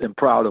 both of us, and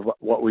proud of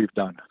what we've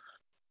done.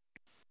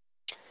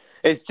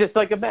 It's just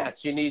like a match.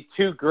 You need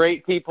two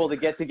great people to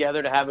get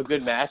together to have a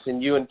good match,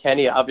 and you and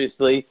Kenny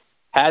obviously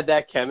had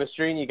that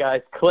chemistry, and you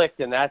guys clicked,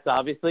 and that's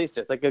obviously it's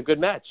just like a good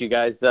match. You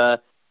guys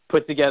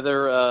put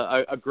together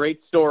a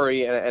great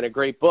story and a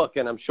great book,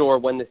 and I'm sure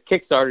when this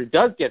Kickstarter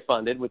does get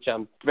funded, which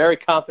I'm very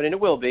confident it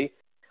will be,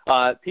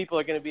 people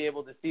are going to be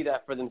able to see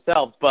that for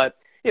themselves. But,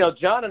 you know,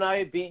 John and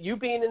I, you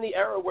being in the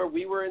era where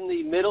we were in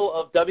the middle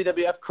of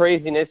WWF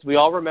craziness, we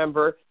all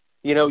remember,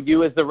 you know,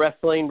 you as the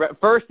wrestling,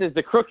 first as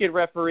the crooked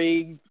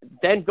referee,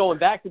 then going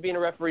back to being a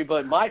referee.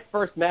 But my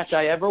first match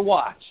I ever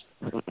watched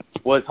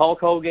was Hulk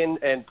Hogan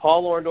and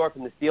Paul Orndorff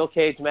in the steel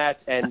cage match,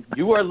 and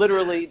you are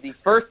literally the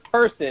first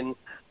person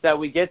that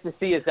we get to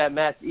see as that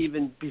match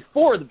even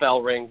before the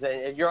bell rings,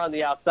 and you're on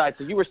the outside.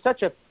 So you were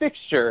such a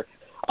fixture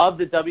of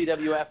the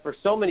WWF for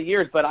so many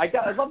years. But I'd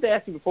love to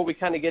ask you, before we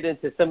kind of get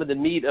into some of the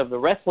meat of the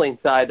wrestling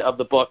side of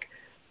the book,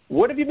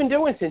 what have you been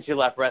doing since you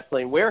left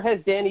wrestling? Where has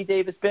Danny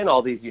Davis been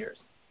all these years?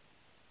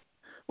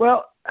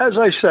 Well, as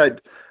I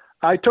said,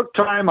 I took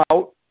time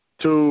out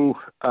to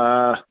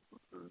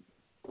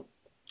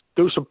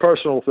do some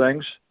personal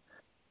things,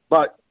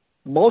 but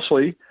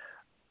mostly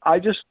I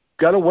just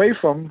got away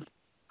from.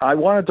 I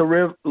wanted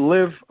to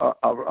live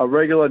a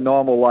regular,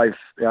 normal life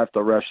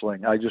after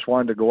wrestling. I just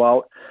wanted to go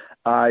out.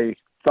 I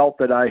felt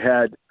that I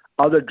had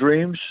other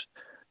dreams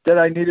that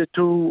I needed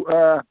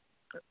to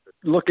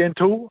look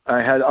into. I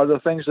had other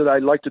things that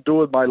I'd like to do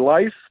with my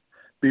life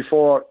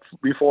before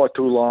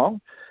too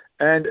long.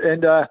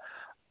 And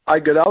I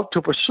got out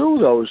to pursue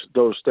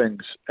those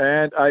things,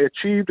 and I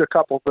achieved a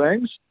couple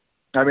things.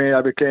 I mean,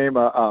 I became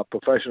a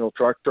professional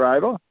truck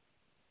driver.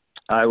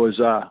 I was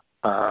a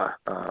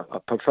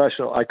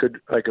professional. I could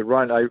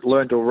run. I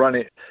learned to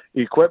run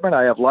equipment.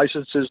 I have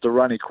licenses to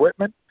run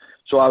equipment,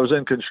 so I was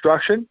in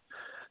construction.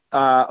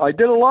 I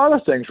did a lot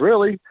of things,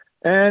 really,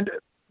 and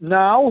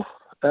now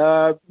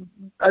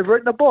I've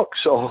written a book.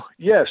 So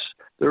yes,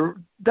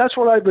 that's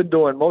what I've been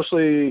doing,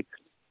 mostly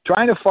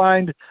trying to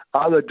find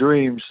other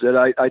dreams that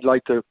I'd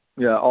like to,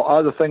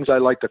 other things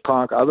I'd like to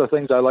conquer, other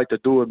things I'd like to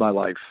do with my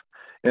life.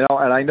 And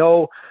I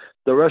know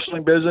the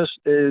wrestling business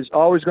is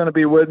always going to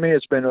be with me.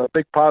 It's been a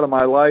big part of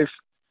my life.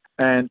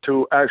 And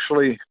to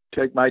actually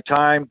take my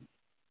time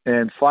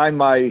and find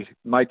my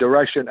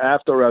direction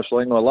after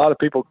wrestling, a lot of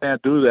people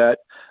can't do that.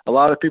 A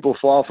lot of people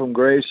fall from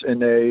grace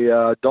and they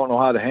don't know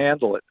how to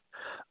handle it.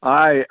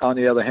 I, on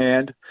the other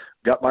hand,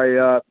 got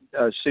my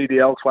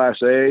CDL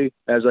Class A.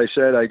 As I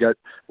said, I got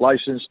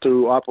licensed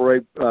to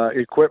operate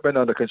equipment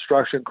on the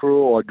construction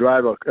crew or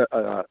drive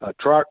a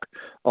truck.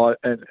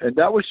 And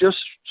that was just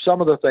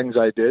some of the things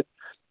I did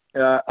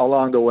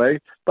along the way.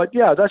 But,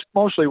 yeah, that's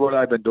mostly what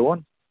I've been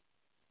doing.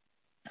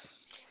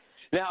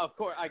 Now, of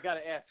course, I got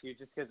to ask you,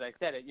 just because I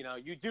said it,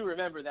 you do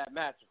remember that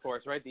match, of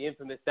course, right? The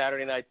infamous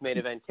Saturday night's main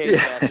event cage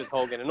match with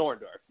Hogan and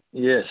Orndorff.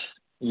 Yes.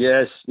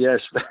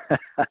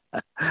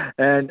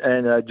 and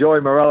Joey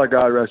Morella,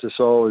 God rest his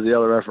soul, was the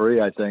other referee,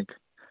 I think,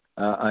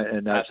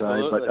 in that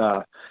time.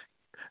 But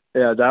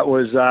yeah, that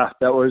was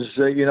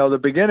the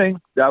beginning.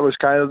 That was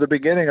kind of the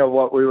beginning of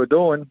what we were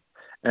doing,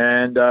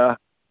 and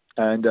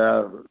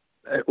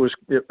it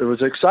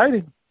was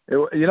exciting.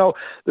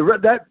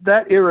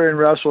 That era in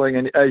wrestling,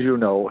 and as you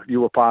know,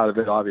 you were part of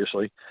it,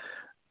 obviously,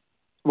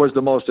 was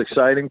the most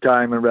exciting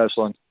time in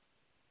wrestling,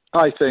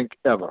 I think,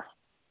 ever.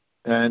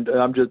 And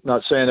I'm just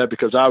not saying that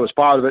because I was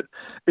part of it.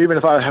 Even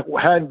if I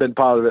hadn't been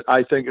part of it,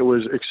 I think it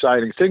was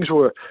exciting. Things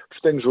were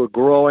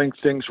growing.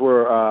 Things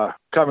were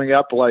coming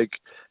up, like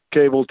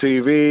cable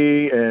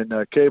TV and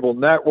cable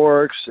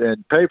networks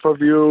and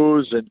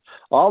pay-per-views, and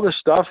all this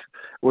stuff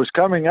was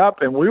coming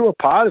up, and we were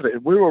part of it,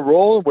 and we were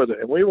rolling with it,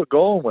 and we were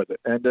going with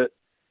it. And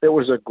it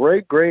was a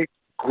great, great,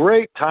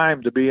 great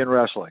time to be in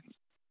wrestling.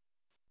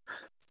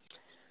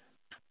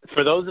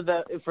 For those of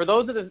the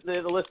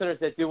listeners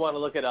that do want to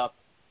look it up,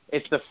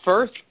 it's the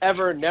first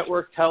ever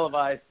network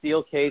televised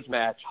steel cage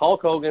match.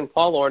 Hulk Hogan,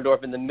 Paul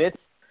Orndorff in the midst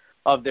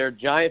of their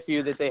giant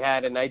feud that they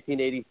had in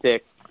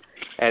 1986.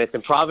 And it's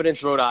in Providence,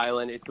 Rhode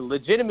Island. It's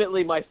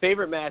legitimately my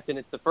favorite match, and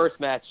it's the first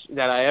match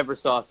that I ever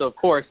saw. So, of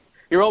course,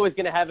 you're always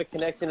going to have a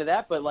connection to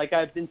that. But like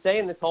I've been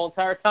saying this whole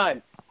entire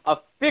time, a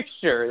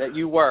fixture that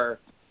you were,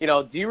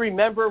 do you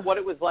remember what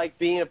it was like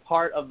being a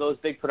part of those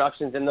big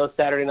productions and those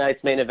Saturday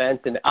night's main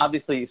events? And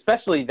obviously,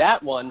 especially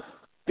that one,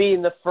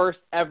 being the first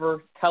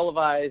ever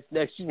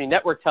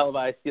network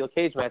televised steel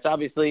cage match.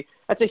 Obviously,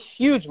 that's a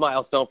huge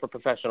milestone for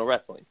professional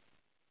wrestling.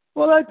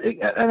 Well, I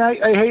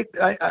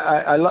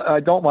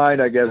don't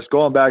mind, I guess,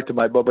 going back to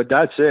my book, but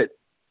that's it.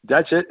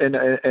 That's it in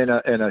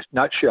a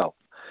nutshell.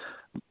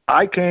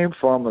 I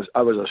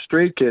was a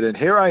street kid, and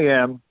here I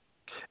am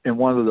in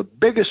one of the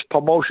biggest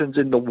promotions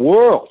in the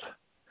world,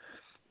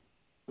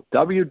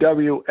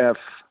 WWF,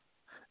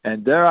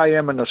 and there I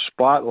am in the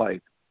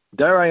spotlight.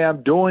 There I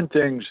am doing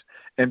things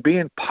and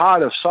being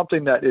part of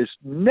something that is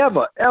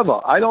never, ever,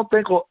 I don't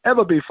think will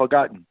ever be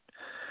forgotten.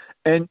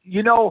 And,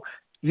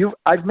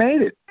 I've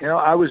made it.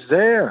 I was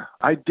there.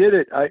 I did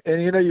it.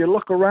 And you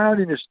look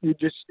around and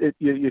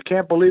you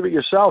can't believe it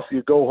yourself.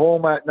 You go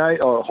home at night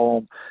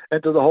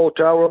into the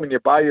hotel room, and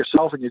you're by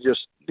yourself, and you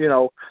just,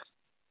 you're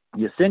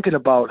thinking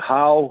about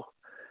how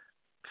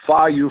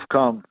far you've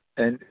come,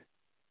 and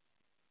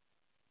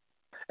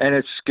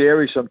it's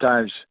scary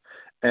sometimes.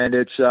 And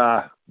it's,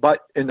 but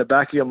in the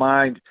back of your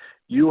mind,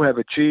 you have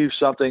achieved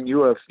something.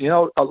 You have,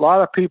 a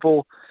lot of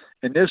people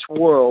in this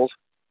world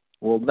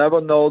will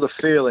never know the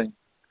feeling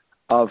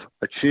of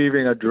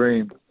achieving a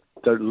dream,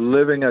 to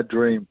living a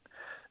dream,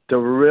 to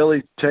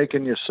really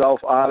taking yourself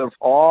out of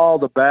all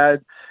the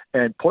bad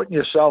and putting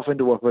yourself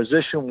into a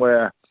position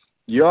where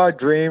your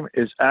dream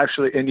is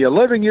actually, and you're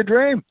living your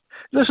dream.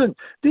 Listen,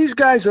 these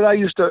guys that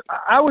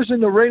I was in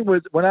the ring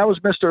with when I was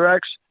Mr.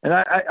 X, and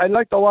I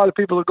liked a lot of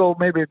people to go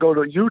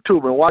to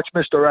YouTube and watch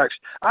Mr. X.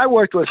 I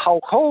worked with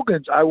Hulk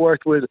Hogan's. I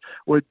worked with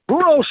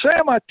Bruno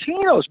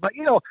Sammartino's. But,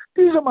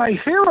 these are my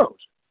heroes.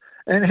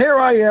 And here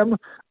I am,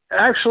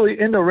 actually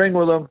in the ring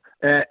with them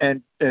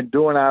and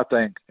doing our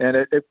thing, and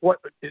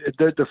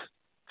the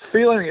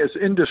feeling is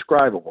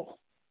indescribable.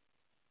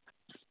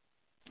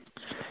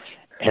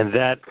 And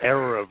that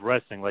era of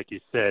wrestling, like you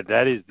said,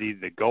 that is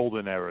the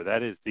golden era.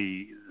 That is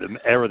the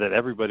era that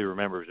everybody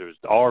remembers. It was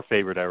our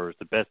favorite era. It was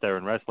the best era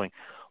in wrestling.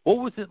 What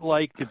was it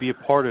like to be a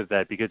part of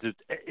that? Because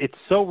it's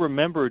so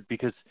remembered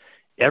because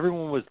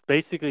everyone was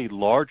basically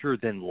larger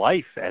than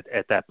life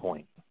at that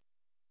point.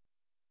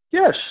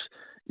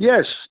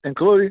 Yes,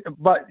 including,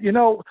 but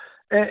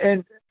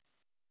and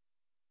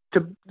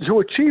to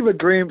achieve a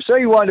dream.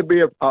 Say you want to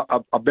be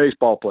a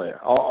baseball player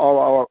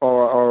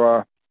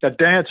or a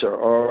dancer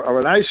or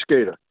an ice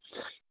skater.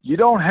 You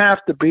don't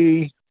have to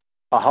be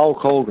a Hulk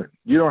Hogan.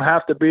 You don't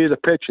have to be the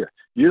pitcher.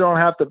 You don't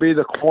have to be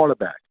the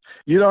quarterback.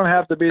 You don't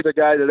have to be the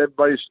guy that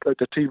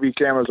the TV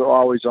cameras are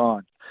always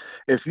on.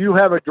 If you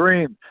have a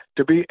dream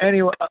to be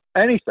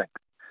anything,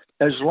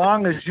 as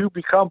long as you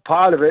become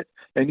part of it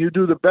and you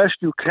do the best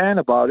you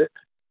can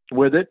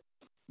with it,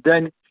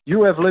 then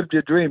you have lived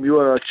your dream. You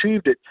have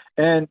achieved it.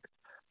 And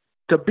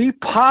to be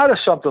part of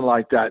something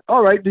like that,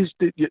 all right,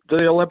 the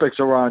Olympics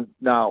are on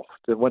now,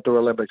 the Winter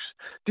Olympics.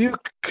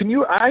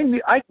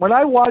 When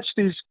I watch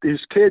these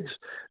kids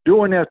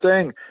doing their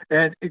thing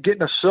and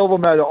getting a silver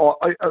medal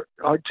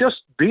or just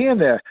being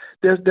there,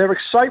 their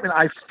excitement,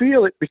 I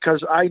feel it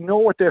because I know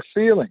what they're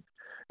feeling.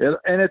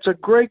 And it's a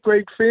great,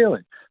 great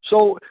feeling.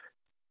 So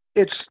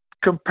it's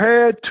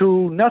compared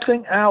to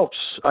nothing else.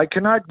 I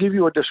cannot give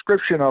you a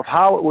description of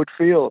how it would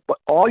feel, but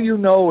all you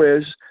know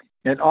is,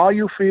 and all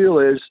you feel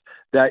is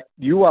that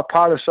you are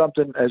part of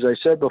something, as I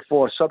said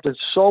before, something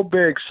so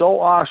big, so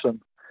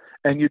awesome,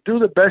 and you do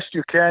the best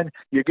you can.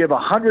 You give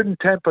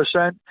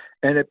 110%,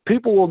 and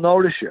people will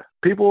notice you.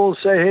 People will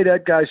say, hey,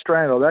 that guy's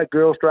trying, or that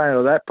girl's trying,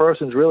 or that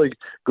person's really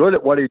good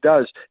at what he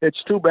does.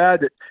 It's too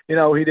bad that,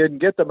 he didn't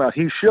get them out.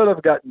 He should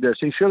have gotten this.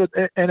 He should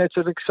have, and it's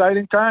an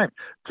exciting time.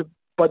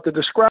 But to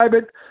describe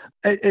it,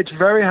 it's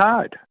very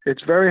hard.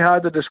 It's very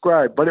hard to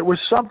describe. But it was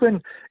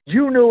something,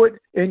 you knew it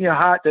in your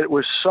heart that it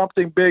was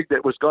something big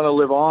that was going to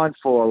live on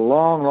for a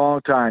long,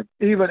 long time,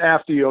 even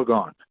after you're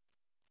gone.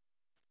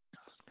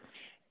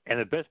 And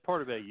the best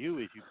part about you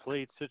is you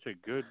played such a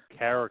good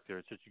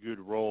character, such a good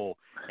role.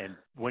 And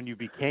when you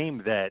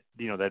became that,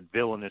 that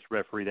villainous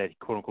referee, that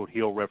quote-unquote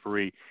heel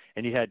referee,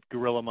 and you had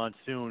Gorilla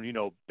Monsoon,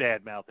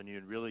 bad-mouthing you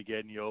and really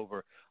getting you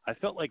over, I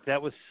felt like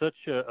that was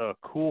such a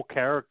cool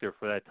character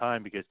for that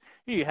time because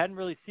you hadn't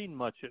really seen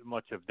much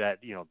of that,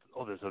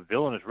 there's a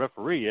villainous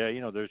referee,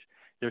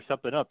 there's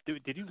something up.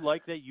 Did you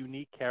like that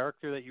unique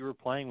character that you were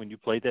playing when you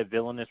played that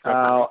villainous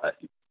referee?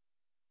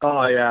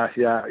 Oh yeah.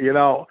 It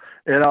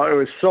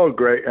was so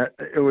great.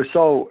 It was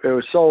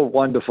so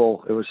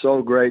wonderful. It was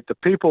so great. The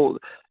people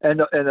and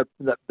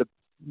the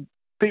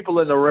people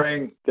in the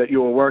ring that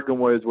you were working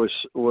with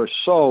were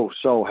so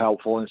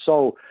helpful, and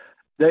so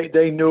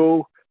they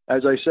knew.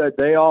 As I said,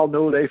 they all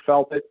knew. They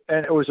felt it,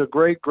 and it was a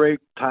great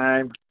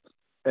time.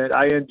 And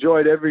I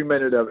enjoyed every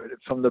minute of it,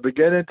 from the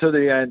beginning to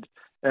the end.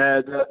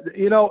 And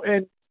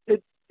and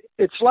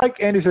it's like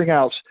anything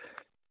else.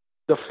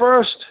 The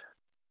first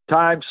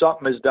time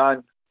something is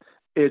done,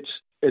 it's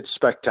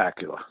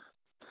spectacular.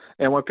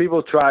 And when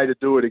people try to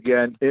do it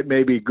again, it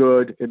may be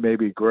good, it may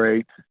be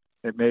great,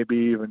 it may be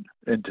even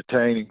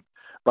entertaining,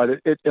 but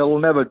it'll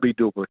never be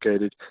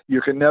duplicated. You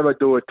can never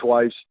do it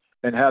twice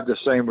and have the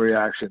same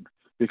reaction,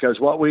 because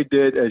what we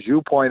did, as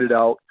you pointed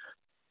out,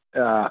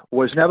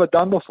 was never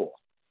done before.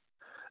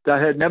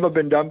 That had never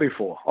been done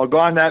before, or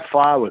gone that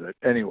far with it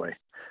anyway.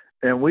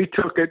 And we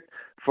took it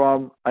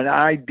from an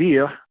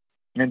idea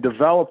and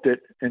developed it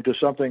into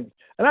something.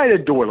 And I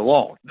didn't do it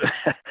alone.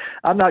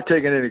 I'm not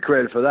taking any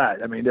credit for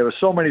that. I mean, there were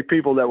so many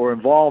people that were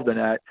involved in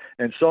that,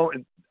 and so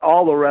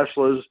all the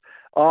wrestlers,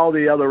 all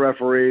the other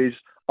referees,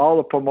 all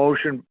the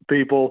promotion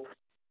people,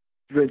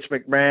 Vince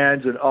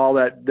McMahon's and all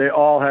that, they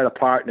all had a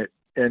part in it,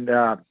 and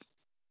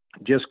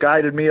just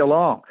guided me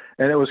along.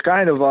 And it was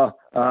kind of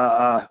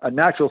a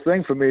natural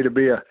thing for me to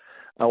be a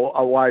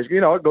wise,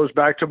 it goes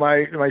back to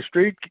my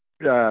street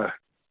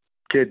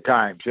kid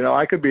times.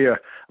 I could be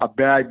a a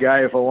bad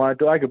guy if I wanted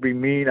to. I could be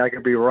mean. I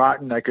could be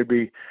rotten. I could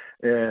be,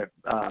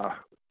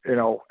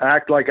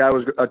 act like I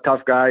was a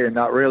tough guy and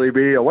not really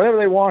be, or whatever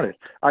they wanted.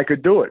 I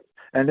could do it.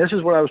 And this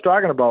is what I was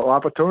talking about.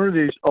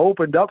 Opportunities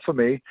opened up for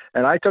me,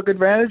 and I took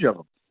advantage of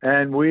them.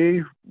 And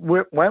we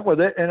went with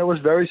it, and it was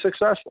very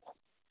successful.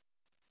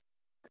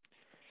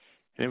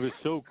 And it was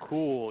so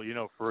cool,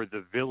 for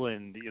the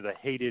villain, the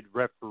hated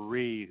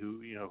referee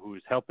who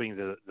was helping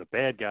the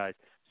bad guys.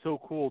 So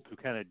cool to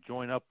kind of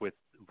join up with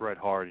Bret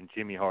Hart and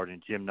Jimmy Hart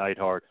and Jim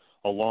Neidhart,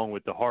 along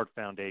with the Hart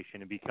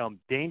Foundation, and become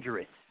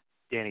Dangerous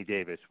Danny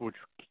Davis, which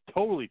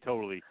totally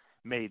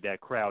made that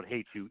crowd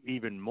hate you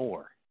even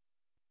more.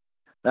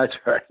 That's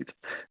right.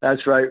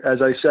 That's right. As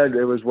I said,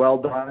 it was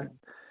well done.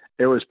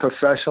 It was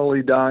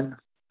professionally done,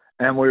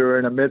 and we were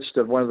in the midst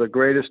of one of the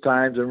greatest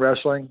times in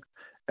wrestling,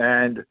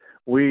 and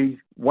we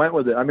went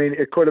with it. I mean,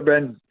 it could have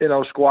been,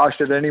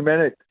 squashed at any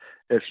minute.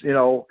 If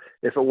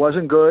it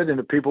wasn't good and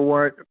the people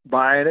weren't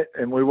buying it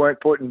and we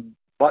weren't putting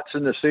butts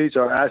in the seats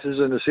or asses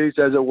in the seats,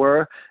 as it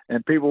were,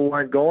 and people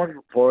weren't going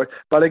for it.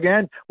 But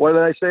again, what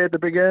did I say at the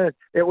beginning?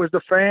 It was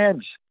the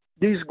fans.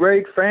 These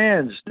great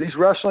fans, these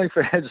wrestling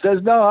fans,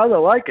 there's no other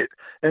like it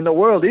in the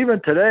world. Even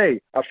today,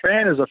 a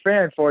fan is a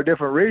fan for a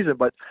different reason,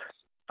 but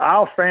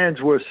our fans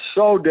were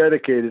so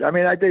dedicated. I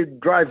mean, they'd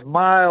drive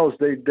miles.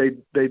 They'd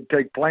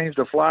take planes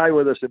to fly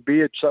with us and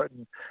be at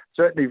certain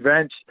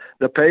events,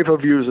 the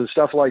pay-per-views and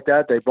stuff like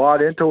that. They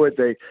bought into it.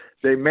 They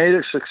made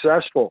it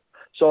successful.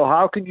 So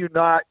how can you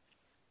not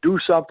do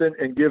something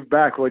and give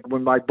back? Like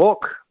when my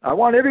book, I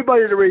want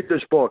everybody to read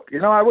this book.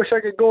 I wish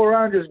I could go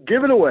around and just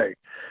give it away.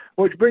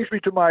 Which brings me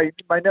to my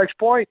next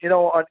point. In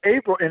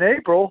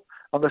April,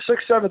 on the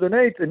 6th, 7th, and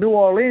 8th in New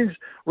Orleans,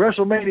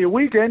 WrestleMania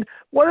weekend,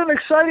 what an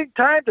exciting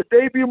time to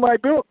debut my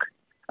book.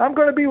 I'm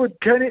going to be with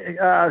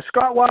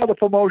Scott Wilder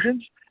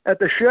Promotions at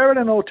the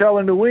Sheraton Hotel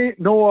in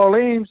New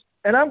Orleans,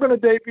 and I'm going to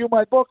debut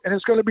my book, and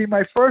it's going to be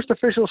my first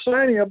official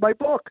signing of my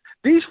book.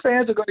 These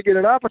fans are going to get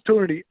an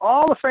opportunity,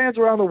 all the fans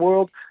around the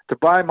world, to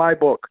buy my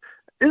book.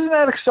 Isn't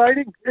that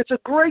exciting?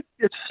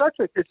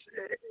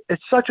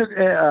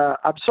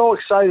 I'm so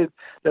excited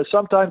that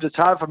sometimes it's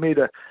hard for me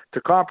to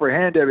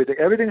comprehend everything.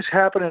 Everything's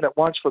happening at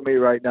once for me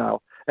right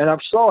now. And I'm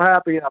so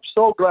happy and I'm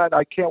so glad.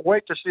 I can't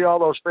wait to see all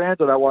those fans,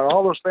 and I want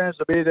all those fans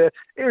to be there.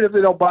 Even if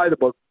they don't buy the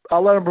book,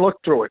 I'll let them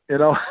look through it,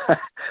 or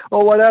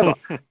whatever.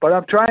 But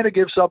I'm trying to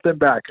give something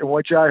back, in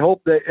which I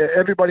hope that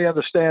everybody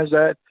understands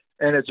that.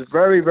 And it's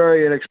very,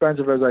 very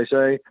inexpensive, as I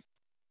say.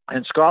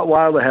 And Scott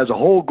Wilder has a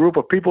whole group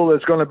of people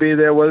that's going to be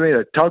there with me.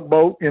 The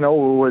Tugboat,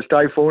 who was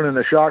Typhoon and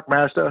the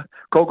Shockmaster.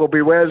 Coco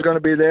Beware is going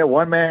to be there.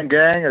 One Man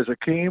Gang as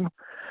Akeem.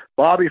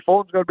 Bobby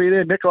Fulton's going to be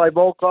there. Nikolai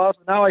Volkov.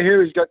 Now I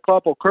hear he's got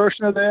Corporal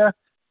Kirshner there.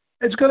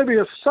 It's going to be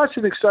such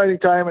an exciting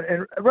time,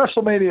 and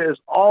WrestleMania is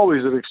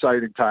always an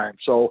exciting time.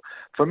 So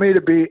for me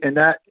to be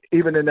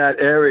even in that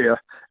area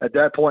at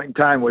that point in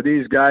time with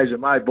these guys in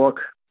my book,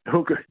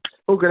 who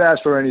could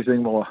ask for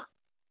anything more?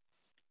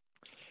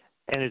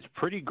 And it's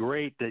pretty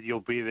great that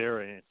you'll be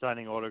there and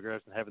signing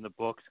autographs and having the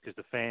books, because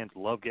the fans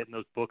love getting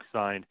those books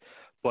signed.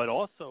 But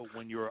also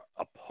when you're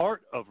a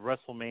part of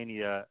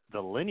WrestleMania, the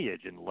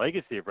lineage and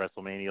legacy of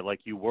WrestleMania, like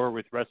you were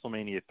with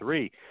WrestleMania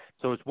 3.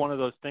 So it's one of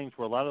those things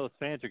where a lot of those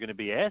fans are going to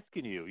be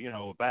asking you,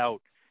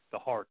 about the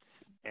Harts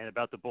and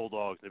about the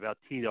Bulldogs and about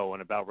Tito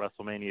and about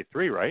WrestleMania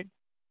 3, right?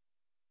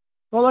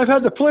 Well, I've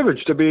had the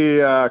privilege to be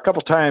a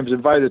couple times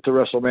invited to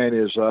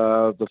WrestleManias.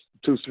 The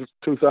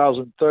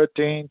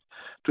 2013,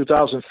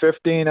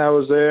 2015, I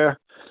was there.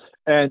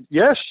 And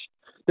yes,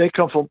 they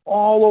come from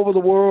all over the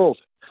world,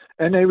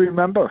 and they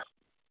remember.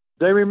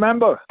 They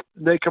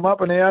come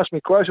up and they ask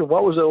me questions.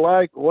 What was it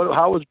like?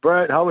 How was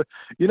Bret?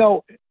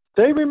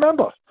 They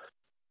remember.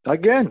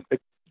 Again,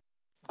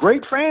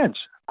 great fans.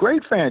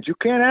 You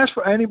can't ask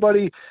for any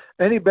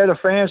better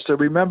fans to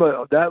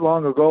remember that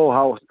long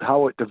ago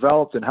how it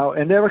developed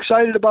and they're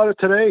excited about it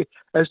today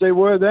as they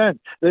were then.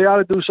 They ought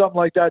to do something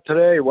like that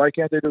today. Why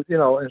can't they do,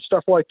 and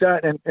stuff like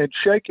that, and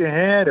shake your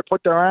hand and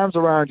put their arms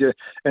around you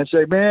and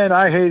say, man,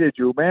 I hated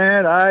you.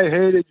 Man, I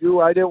hated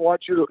you. I didn't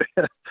want you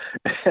to.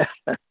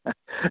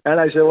 And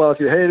I said, well, if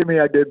you hated me,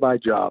 I did my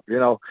job,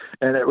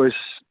 and it was,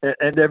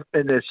 and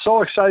they're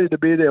so excited to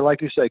be there.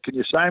 Like you say, can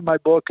you sign my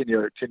book? Can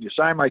you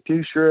sign my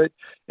T-shirt?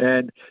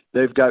 And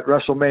they've got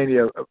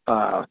WrestleMania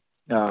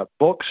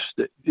books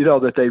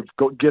that they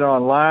get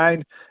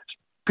online.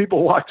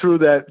 People walk through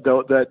that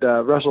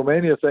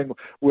WrestleMania thing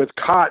with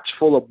carts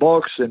full of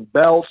books and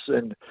belts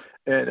and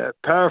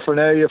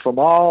paraphernalia from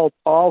all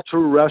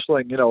through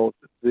wrestling.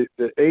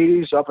 The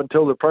 80s up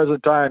until the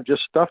present time,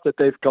 just stuff that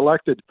they've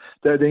collected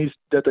that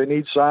they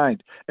need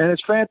signed, and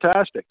it's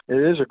fantastic. It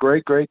is a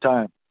great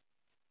time.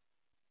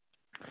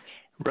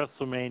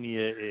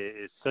 WrestleMania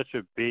is such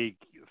a big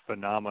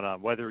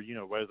phenomenon. Whether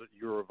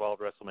you're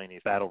involved in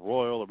WrestleMania Battle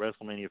Royal or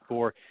WrestleMania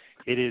 4,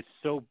 it is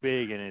so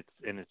big and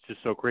it's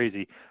just so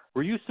crazy.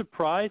 Were you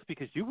surprised,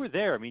 because you were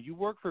there? I mean, you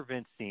worked for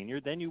Vince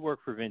Sr., then you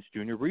worked for Vince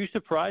Jr. Were you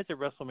surprised that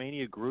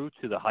WrestleMania grew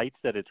to the heights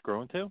that it's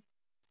grown to?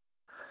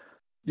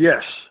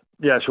 Yes.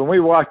 When we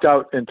walked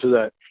out into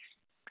that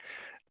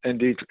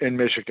in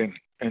Michigan,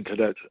 into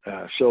that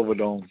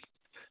Silverdome.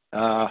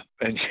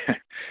 And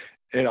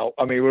you know,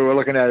 I mean, we were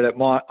looking at it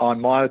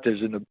on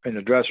monitors in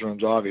the dressing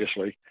rooms,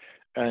 obviously.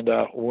 And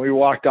when we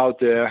walked out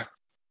there,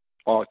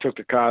 or took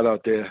the card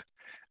out there,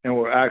 and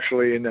we're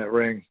actually in that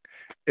ring,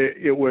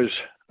 it was,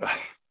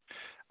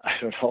 I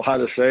don't know how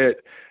to say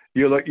it.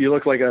 You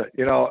look like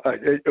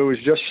it was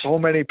just so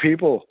many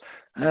people.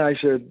 And I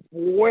said,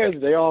 where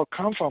did they all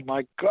come from?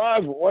 My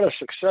God, what a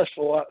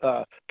successful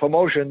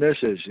promotion this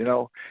is, you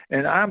know.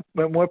 And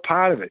we're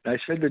part of it. And I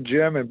said to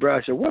Jim and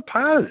Brad, I said, we're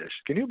part of this.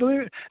 Can you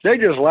believe it? They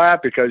just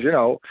laughed because, you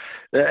know,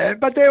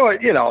 but they were,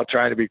 you know,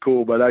 trying to be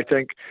cool. But I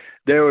think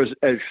they were as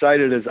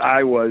excited as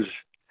I was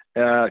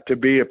to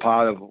be a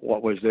part of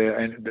what was there.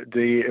 And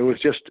it was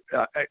just,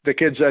 the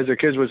kids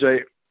would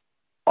say,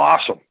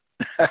 awesome.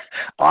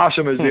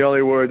 Awesome is the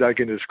only word I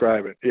can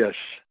describe it. Yes.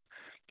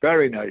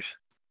 Very nice.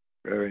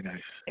 Very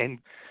nice. And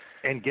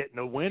getting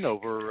a win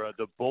over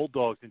the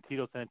Bulldogs and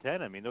Tito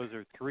Santana. I mean, those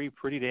are three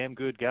pretty damn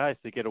good guys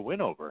to get a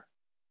win over.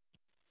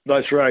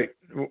 That's right.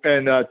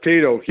 And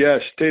Tito,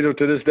 yes, Tito.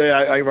 To this day,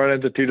 I run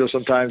into Tito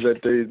sometimes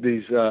at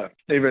these.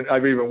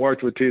 I've even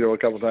worked with Tito a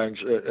couple of times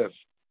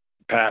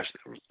past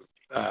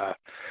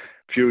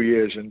few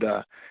years. And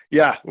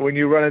yeah, when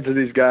you run into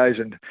these guys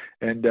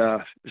and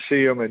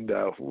see them, and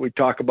we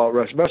talk about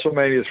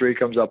WrestleMania 3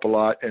 comes up a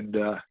lot, and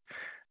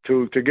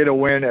to get a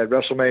win at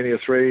WrestleMania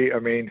 3, I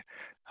mean,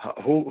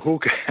 who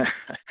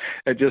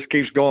it just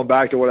keeps going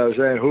back to what I was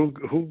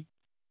saying.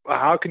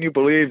 How can you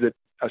believe that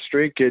a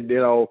street kid, you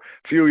know,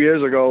 a few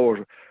years ago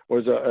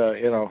was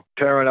you know,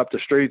 tearing up the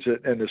streets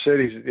in the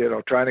cities, you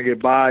know, trying to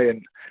get by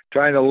and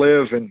trying to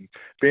live and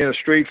being a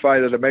street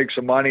fighter to make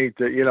some money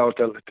to, you know,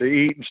 to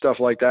eat and stuff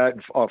like that,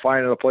 or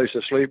finding a place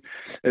to sleep,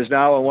 is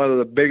now in one of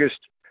the biggest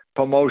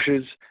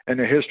promotions in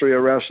the history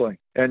of wrestling,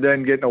 and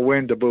then getting a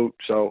win to boot.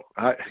 So,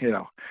 you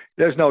know,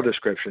 there's no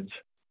descriptions.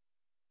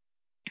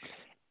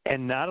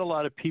 And not a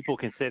lot of people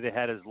can say they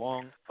had as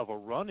long of a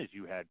run as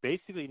you had.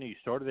 Basically, you know, you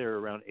started there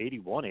around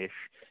 81-ish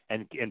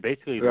and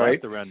basically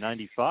left around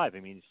 95. I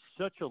mean,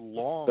 such a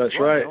long That's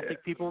run. right. I don't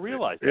think people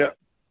realize that. Yeah.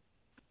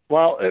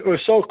 Well, it was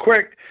so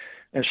quick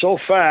and so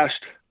fast,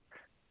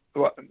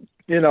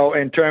 you know,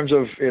 in terms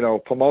of, you know,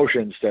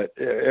 promotions, that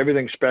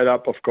everything sped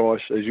up, of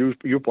course, as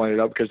you pointed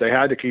out, because they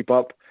had to keep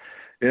up,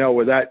 you know,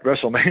 with that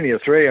WrestleMania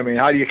 3. I mean,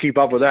 how do you keep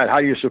up with that? How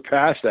do you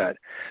surpass that?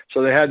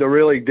 So they had to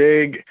really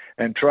dig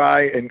and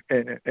try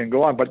and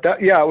go on. But that,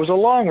 yeah, it was a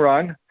long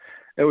run.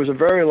 It was a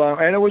very long,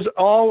 and it was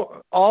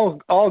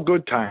all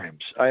good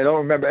times. I don't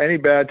remember any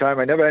bad time.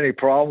 I never had any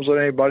problems with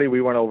anybody.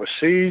 We went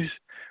overseas.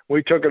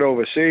 We took it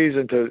overseas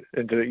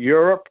into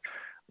Europe.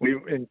 We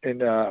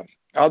in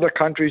other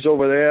countries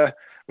over there.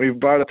 We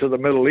brought it to the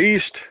Middle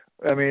East.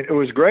 I mean, it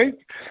was great.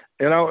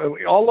 You know,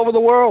 all over the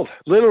world,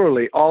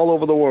 literally all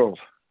over the world.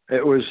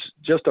 It was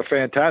just a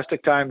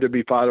fantastic time to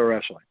be part of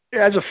wrestling.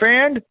 As a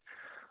fan,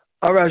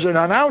 or as an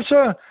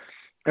announcer,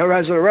 or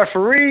as a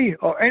referee,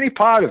 or any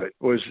part of it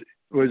was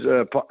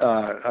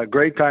a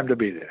great time to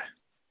be there.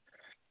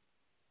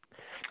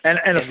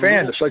 And a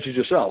fan such as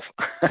yourself.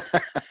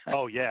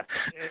 Oh, yeah.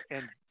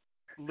 And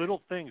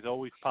little things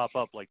always pop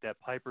up, like that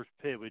Piper's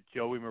Pit with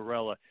Joey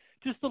Marella.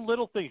 Just the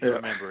little things you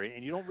remember.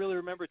 And you don't really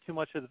remember too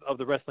much of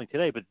the wrestling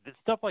today, but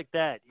stuff like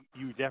that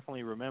you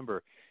definitely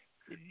remember.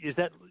 Is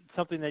that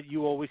something that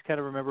you always kind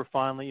of remember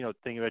fondly, you know,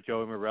 thinking about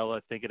Joey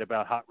Marella, thinking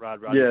about Hot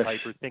Rod Roddy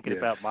Piper, thinking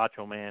about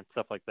Macho Man,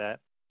 stuff like that?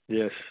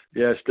 Yes,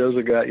 those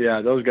are guys.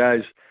 Yeah, those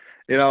guys,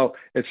 you know,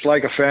 it's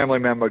like a family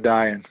member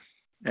dying,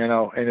 you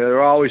know, and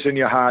they're always in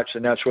your hearts,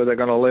 and that's where they're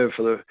going to live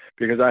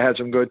because I had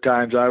some good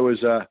times. I was,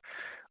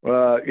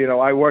 you know,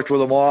 I worked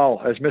with them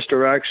all as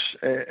Mr. X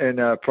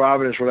in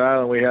Providence, Rhode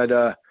Island. We had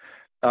a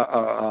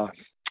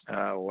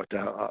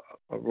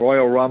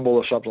Royal Rumble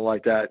or something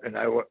like that, and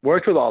I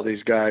worked with all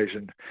these guys,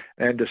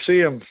 and to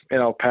see them, you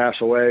know, pass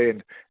away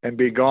and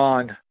be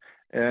gone,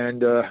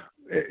 and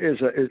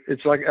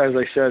it's like, as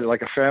I said,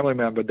 like a family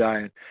member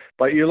dying.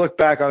 But you look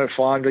back on it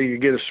fondly, you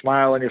get a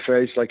smile on your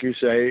face, like you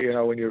say, you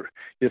know, when you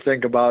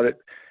think about it,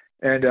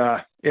 and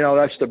you know,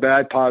 that's the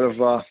bad part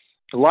of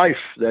life,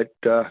 that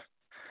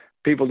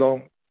people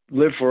don't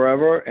live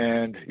forever,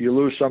 and you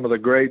lose some of the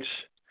greats,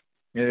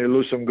 and you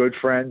lose some good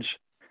friends.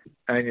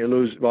 And you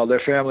lose, well,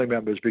 they're family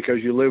members,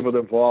 because you live with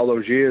them for all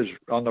those years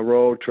on the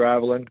road,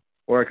 traveling,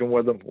 working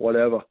with them,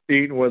 whatever,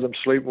 eating with them,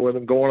 sleeping with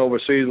them, going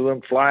overseas with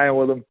them, flying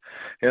with them,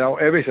 you know,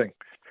 everything.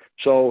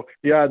 So,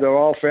 yeah, they're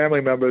all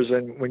family members.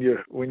 And when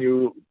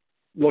you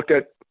look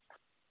at,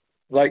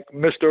 like,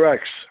 Mr.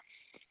 X,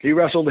 he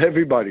wrestled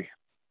everybody.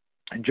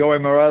 And Joey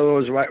Marella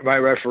was my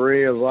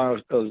referee, as well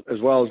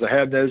as the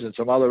Hebners and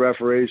some other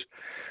referees.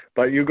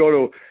 But you go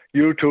to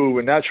YouTube,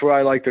 and that's where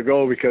I like to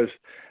go, because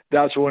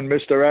that's when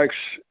Mr. X,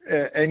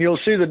 and you'll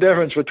see the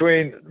difference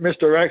between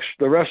Mr. X,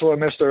 the wrestler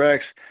Mr.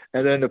 X,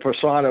 and then the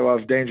persona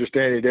of Dangerous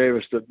Danny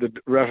Davis. The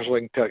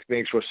wrestling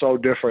techniques were so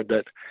different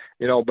that,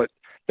 you know, but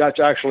that's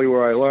actually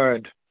where I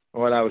learned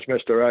when I was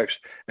Mr. X.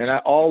 And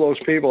all those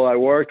people I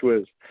worked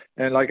with,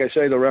 and like I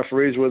say, the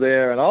referees were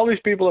there, and all these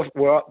people,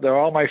 they're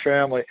all my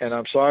family, and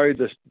I'm sorry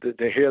to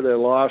hear their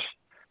loss,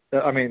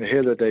 I mean,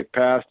 hear that they've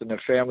passed and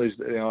their families.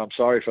 I'm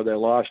sorry for their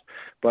loss,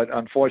 but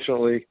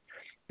unfortunately,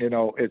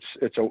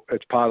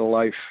 it's part of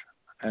life,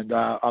 and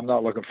I'm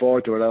not looking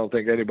forward to it. I don't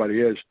think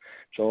anybody is.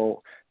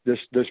 So this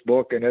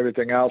book and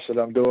everything else that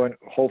I'm doing,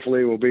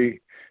 hopefully, will be,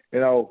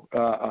 help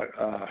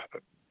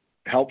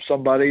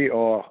somebody,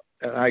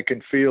 and I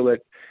can feel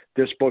that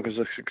this book is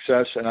a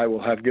success, and I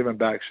will have given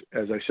back,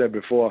 as I said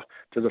before,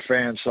 to the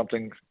fans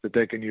something that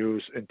they can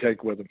use and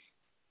take with them.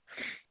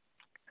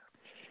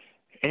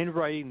 In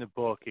writing the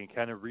book and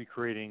kind of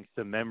recreating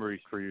some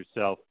memories for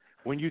yourself,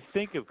 when you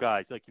think of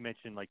guys, like you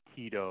mentioned, like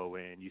Tito,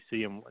 and you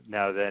see him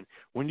now and then,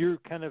 when you're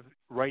kind of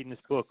writing this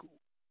book,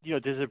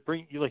 does it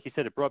bring you, like you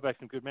said, it brought back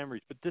some good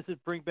memories, but does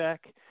it bring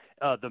back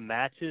the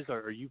matches? Or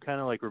are you kind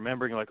of like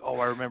remembering, like, oh,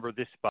 I remember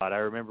this spot, I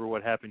remember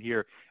what happened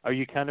here? Are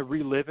you kind of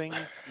reliving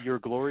your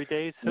glory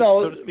days,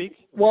 so to speak?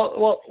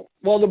 Well,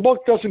 the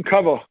book doesn't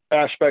cover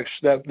aspects,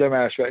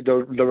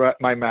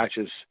 my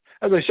matches.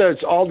 As I said,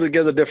 it's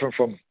altogether different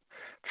from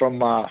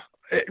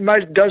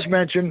it does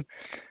mention,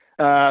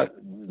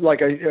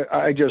 like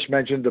I just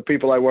mentioned, the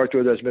people I worked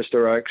with as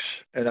Mr. X,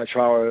 and that's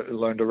how I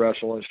learned to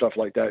wrestle and stuff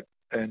like that,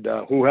 and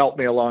who helped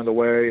me along the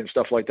way and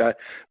stuff like that.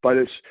 But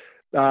it's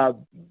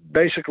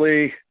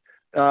basically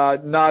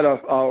not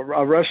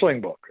a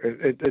wrestling book.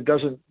 It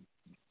doesn't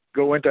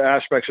go into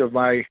aspects of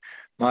my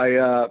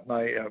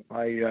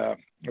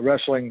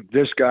wrestling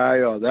this guy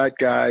or that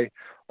guy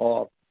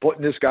or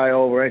putting this guy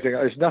over or anything.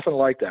 There's nothing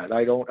like that.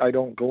 I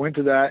don't go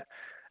into that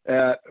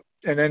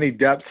in any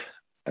depth.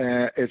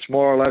 It's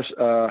more or less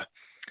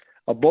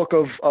a book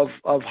of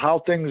how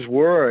things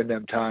were in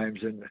them times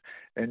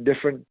and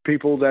different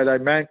people that I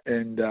met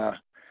and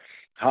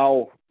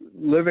how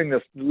living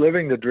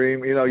the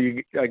dream.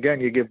 You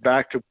give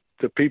back to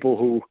people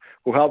who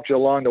helped you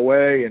along the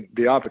way and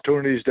the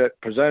opportunities that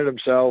presented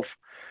themselves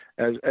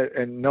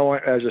and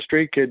knowing as a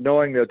street kid,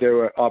 knowing that there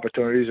were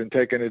opportunities and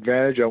taking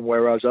advantage of them,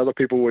 whereas other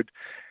people would.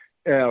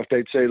 If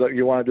they'd say, look,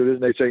 you want to do this,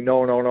 and they'd say,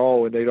 no, and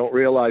they don't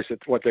realize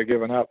it's what they're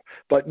giving up.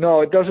 But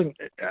no, it doesn't.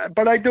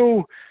 But I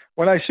do,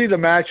 when I see the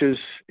matches,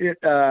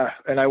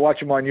 and I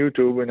watch them on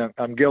YouTube, and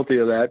I'm guilty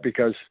of that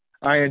because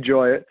I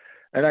enjoy it.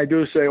 And I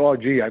do say, oh,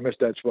 gee, I missed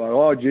that spot.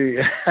 Oh,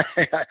 gee,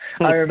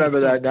 I remember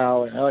that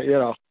now.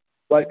 And,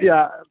 But,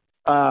 yeah,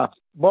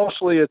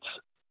 mostly it's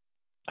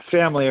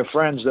family and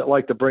friends that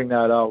like to bring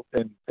that out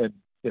and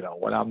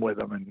when I'm with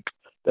them and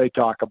they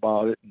talk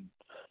about it.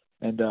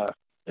 And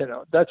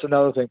that's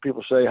another thing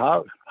people say,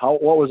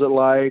 what was it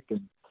like?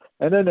 And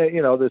then,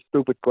 the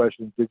stupid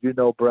questions. Did you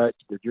know Brett?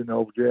 Did you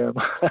know Jim?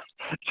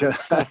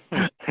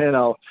 And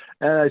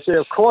I say,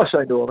 of course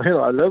I knew them.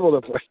 I live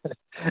with them.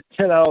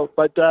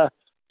 But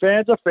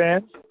fans are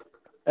fans,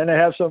 and they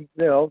have some,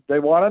 they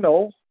want to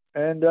know,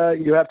 and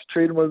you have to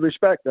treat them with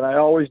respect. And I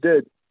always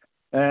did,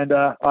 and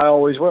I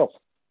always will.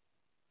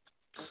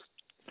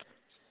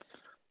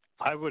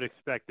 I would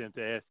expect them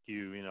to ask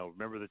you,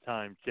 remember the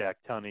time Jack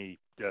Tunney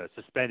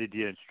suspended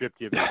you and stripped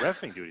you of your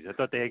wrestling duties? I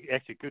thought they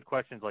asked you good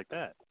questions like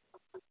that.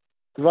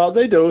 Well,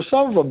 they do.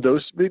 Some of them do.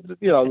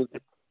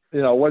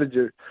 What did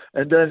you?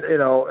 And then,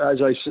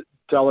 as I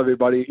tell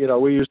everybody,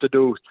 we used to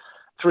do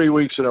 3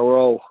 weeks in a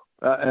row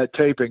at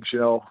tapings,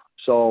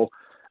 So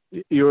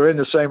you were in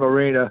the same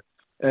arena,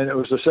 and it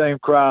was the same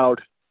crowd.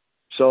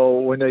 So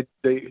when they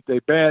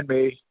banned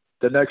me,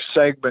 the next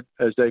segment,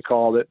 as they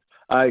called it,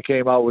 I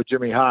came out with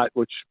Jimmy Hart,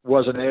 which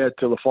wasn't aired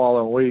till the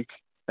following week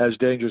as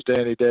Dangerous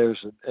Danny Davis,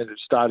 and it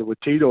started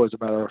with Tito, as a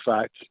matter of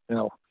fact,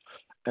 and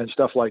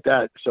stuff like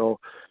that. So,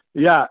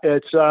 yeah,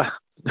 it's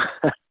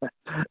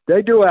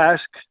they do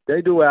ask.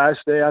 They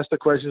ask the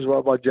questions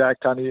about Jack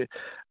Tunney,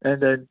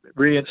 and then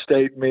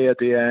reinstate me at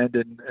the end,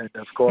 and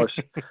of course,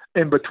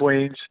 in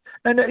betweens.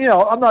 And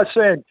I'm not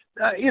saying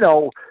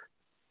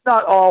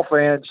not all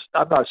fans.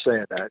 I'm not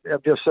saying that.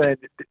 I'm just saying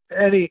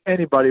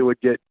anybody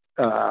would get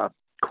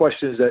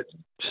questions that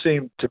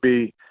seem to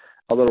be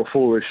a little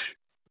foolish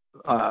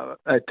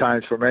at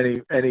times from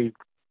any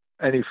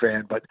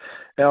fan, but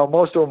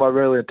most of them are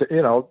really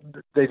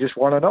they just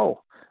want to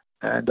know,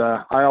 and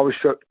I always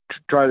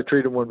try to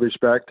treat them with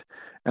respect,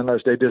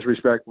 unless they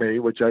disrespect me,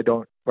 which I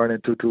don't run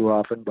into too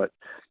often. But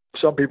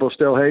some people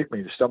still hate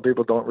me. Some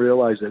people don't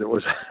realize that it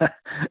was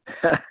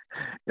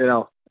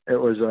it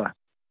was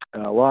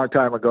a long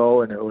time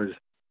ago, and it was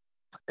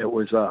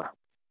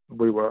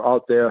we were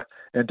out there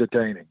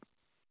entertaining.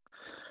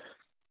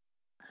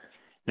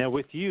 Now,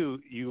 with you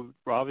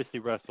obviously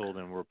wrestled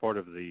and were part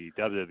of the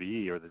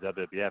WWE or the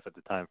WWF at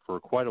the time for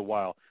quite a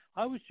while.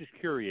 I was just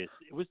curious,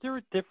 was there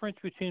a difference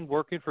between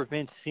working for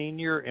Vince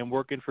Sr. and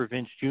working for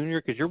Vince Jr.?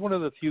 Because you're one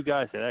of the few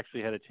guys that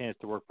actually had a chance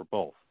to work for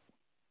both.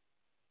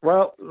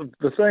 Well,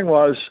 the thing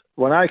was,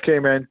 when I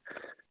came in,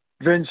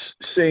 Vince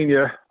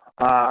Sr.,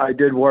 I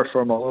did work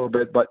for him a little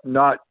bit, but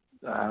not,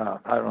 I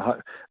don't know how.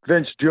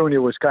 Vince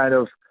Jr. was kind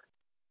of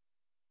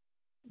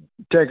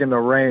taking the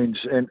reins,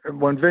 and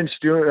when Vince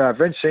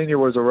Sr.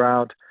 was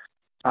around,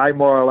 I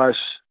more or less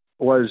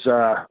was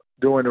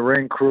doing the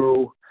ring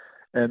crew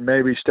and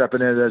maybe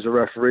stepping in as a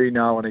referee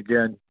now and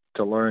again.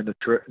 to learn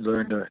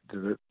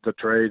the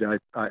trade,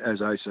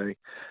 as I say.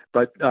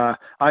 But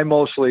I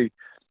mostly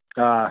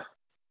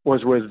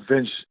was with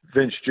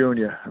Vince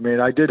Jr. I mean,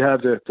 I did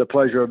have the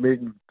pleasure of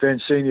meeting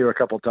Vince Sr. a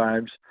couple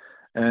times,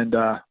 and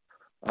a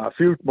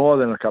few more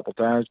than a couple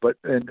times, but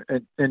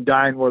and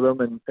dine with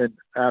him and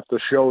after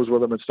shows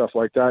with him and stuff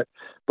like that.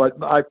 But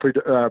I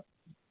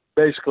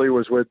basically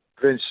was with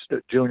Vince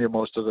Jr.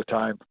 most of the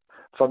time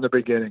from the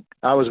beginning.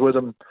 I was with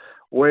him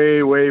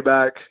way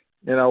back,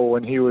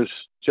 when he was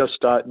just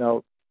starting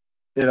out,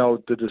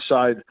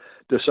 to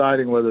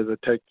deciding whether to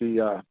take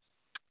the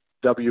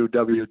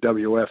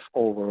WWF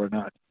over or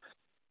not.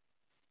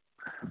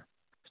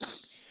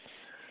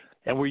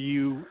 And were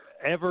you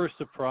ever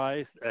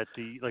surprised at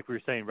like we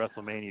were saying,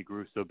 WrestleMania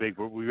grew so big,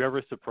 were you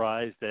ever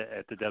surprised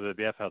at the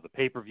WWF, how the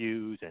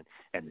pay-per-views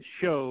and the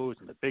shows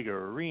and the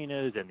bigger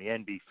arenas and the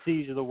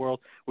NBCs of the world,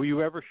 were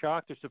you ever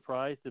shocked or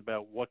surprised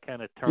about what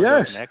kind of turned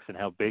up next and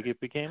how big it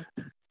became?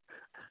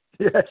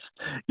 Yes,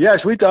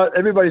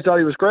 everybody thought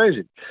he was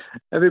crazy.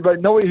 It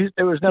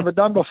was never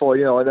done before,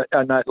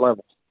 on that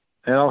level.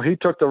 He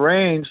took the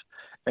reins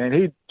and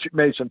he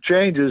made some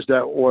changes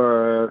that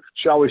were,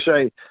 shall we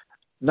say,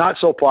 not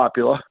so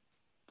popular,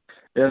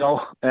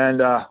 and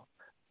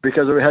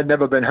because it had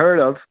never been heard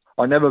of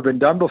or never been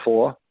done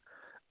before.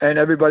 And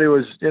everybody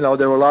was, there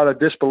were a lot of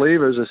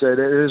disbelievers that said,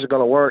 it isn't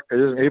going to work.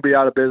 He'll be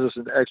out of business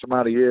in X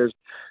amount of years.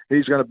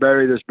 He's going to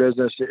bury this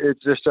business.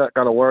 It's just not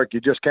going to work.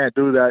 You just can't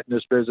do that in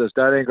this business.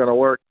 That ain't going to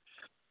work.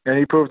 And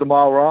he proved them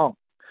all wrong.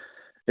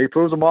 And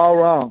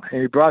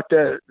he brought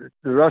the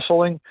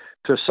wrestling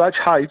to such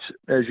heights,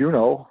 as you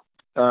know,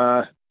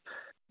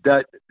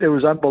 that it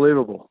was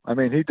unbelievable. I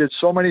mean, he did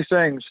so many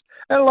things,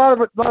 and a lot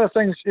of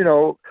things,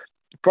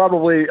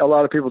 probably a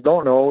lot of people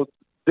don't know,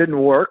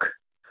 didn't work.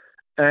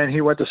 And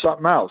he went to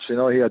something else. He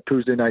had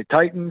Tuesday Night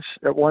Titans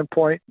at one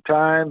point in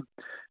time.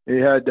 He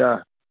had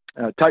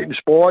Titan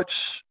Sports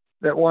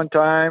at one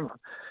time,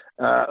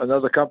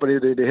 another company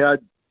that he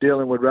had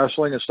dealing with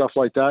wrestling and stuff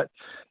like that.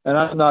 And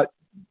I'm not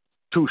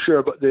too sure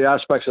about the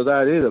aspects of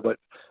that either. But,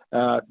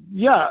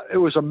 it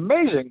was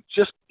amazing.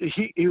 Just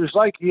he was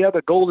like he had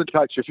a golden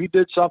touch. If he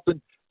did something,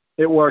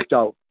 it worked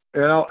out.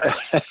 It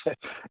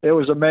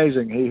was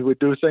amazing. He would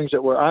do things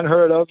that were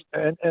unheard of.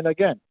 And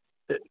again,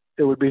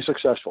 it would be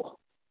successful.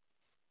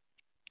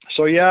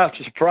 So, the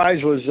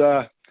surprise was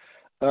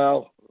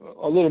a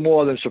little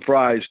more than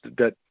surprised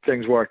that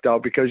things worked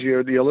out, because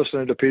you're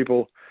listening to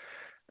people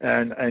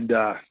and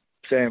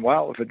saying,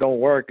 well, if it don't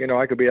work,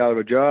 I could be out of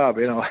a job,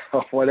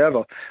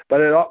 whatever.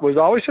 But it was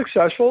always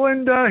successful,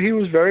 and he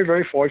was very,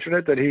 very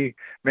fortunate that he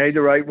made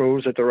the right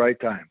moves at the right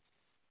time.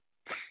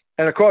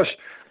 And, of course,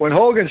 when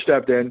Hogan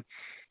stepped in,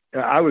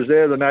 I was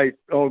there the night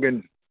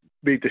Hogan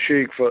beat the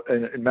Sheik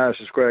in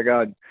Madison Square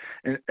Garden.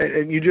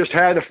 And you just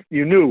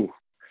you knew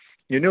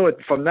it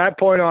from that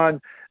point on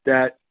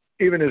that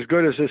even as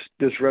good as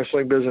this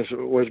wrestling business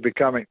was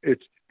becoming,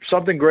 it's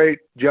something great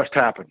just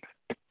happened.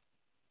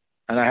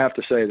 And I have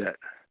to say that.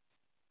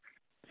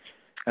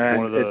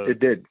 And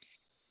it did.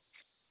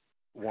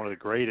 One of the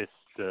greatest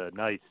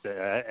nights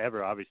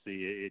ever.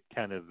 Obviously, it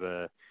kind of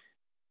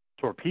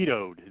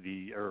torpedoed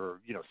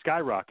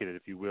skyrocketed,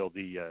 if you will,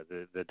 the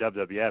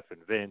WWF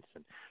and Vince,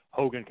 and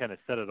Hogan kind of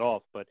set it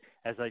off. But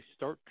as I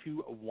start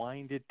to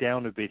wind it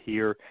down a bit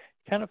here,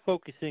 kind of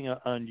focusing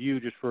on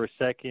you just for a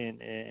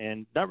second,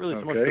 and not really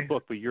so much the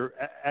book, but your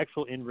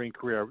actual in-ring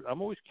career.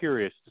 I'm always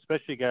curious,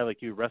 especially a guy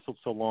like you, wrestled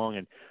so long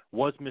and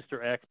was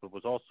Mr. X, but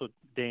was also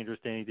Dangerous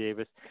Danny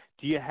Davis.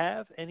 Do you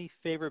have any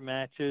favorite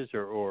matches,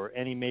 or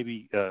any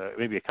maybe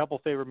a couple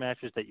favorite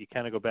matches that you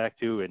kind of go back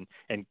to and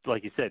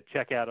like you said,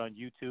 check out on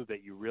YouTube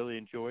that you really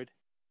enjoyed?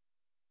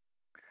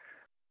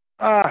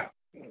 There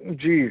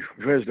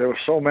were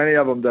so many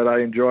of them that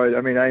I enjoyed. I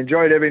mean, I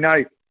enjoyed every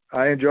night.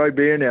 I enjoyed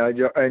being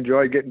there. I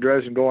enjoyed getting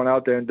dressed and going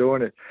out there and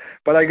doing it.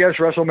 But I guess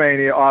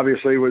WrestleMania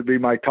obviously would be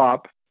my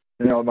top,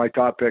 my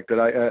top pick. That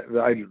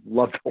I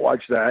love to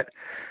watch that.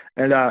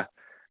 And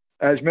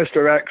as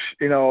Mr. X,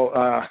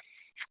 the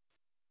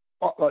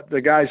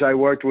guys I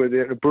worked with,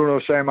 Bruno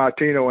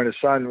Sammartino and his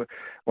son.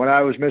 When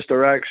I was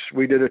Mr. X,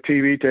 we did a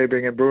TV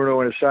taping, and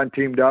Bruno and his son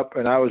teamed up,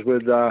 and I was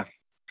with the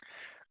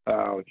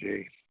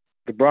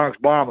Bronx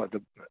Bomber,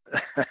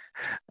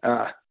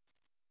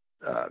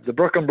 the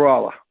Brooklyn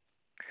Brawler.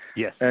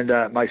 Yes. And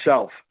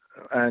myself.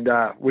 And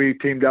we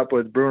teamed up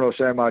with Bruno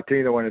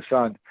Sammartino and his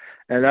son.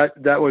 And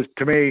that was,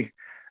 to me,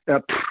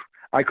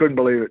 I couldn't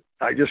believe it.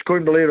 I just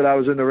couldn't believe it. I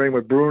was in the ring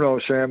with Bruno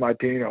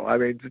Sammartino. I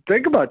mean,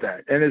 think about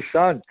that. And his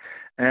son.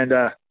 And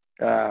that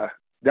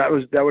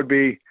would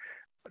be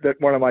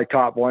one of my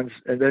top ones.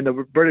 And then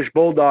the British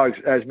Bulldogs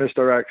as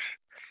Mr. X.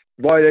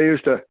 Boy, they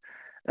used to,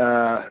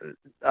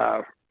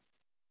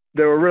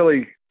 they were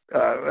really,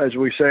 as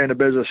we say in the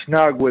business,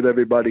 snug with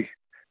everybody.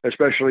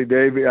 Especially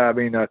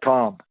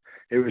Tom.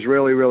 He was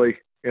really, really,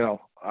 a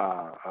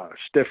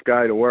stiff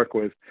guy to work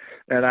with,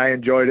 and I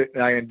enjoyed it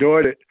and I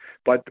endured it.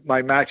 But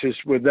my matches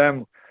with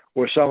them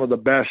were some of the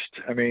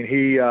best. I mean,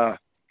 he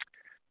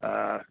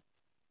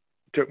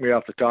took me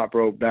off the top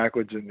rope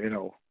backwards and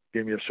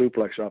gave me a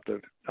suplex off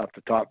the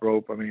top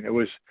rope. I mean, it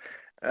was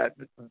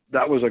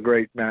that was a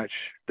great match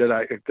that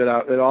I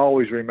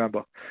always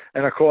remember.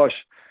 And of course,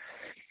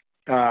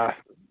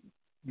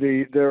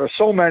 there are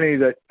so many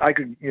that I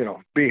could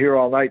be here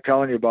all night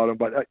telling you about them.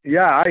 But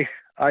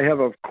I have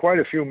quite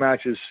a few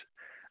matches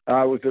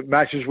with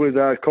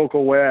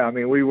Coco Ware. I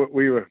mean, we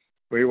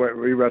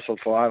wrestled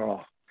for, I don't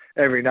know,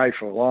 every night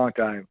for a long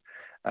time.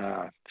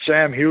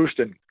 Sam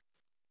Houston,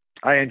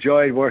 I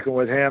enjoyed working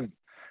with him.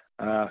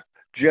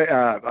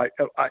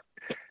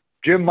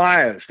 Jim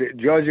Myers,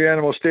 Georgie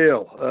Animal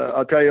Steel.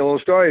 I'll tell you a little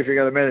story if you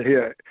got a minute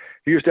here.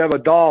 He used to have a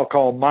doll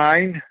called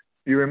Mine.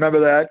 You remember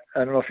that?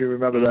 I don't know if you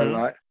remember that or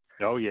not.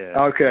 Oh, yeah.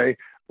 Okay.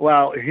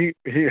 Well, he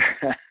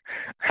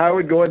I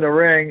would go in the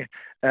ring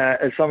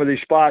at some of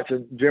these spots,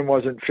 and Jim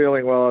wasn't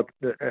feeling well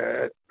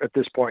at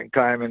this point in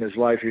time in his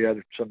life. He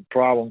had some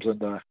problems,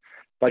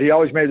 but he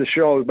always made the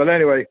shows. But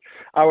anyway,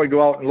 I would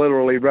go out and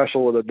literally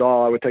wrestle with a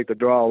doll. I would take the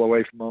doll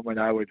away from him, and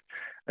I would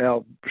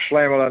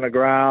slam it on the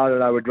ground,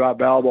 and I would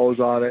drop elbows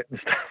on it and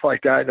stuff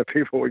like that, and the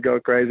people would go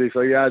crazy.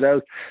 So, yeah,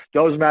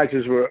 those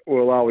matches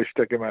will always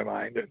stick in my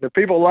mind. The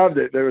people loved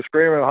it. They were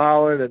screaming and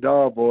hollering, and,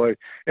 oh, boy.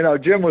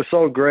 Jim was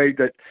so great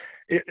that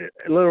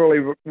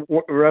literally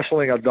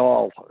wrestling a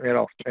doll,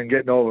 and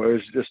getting over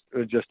it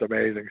was just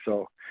amazing.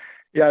 So,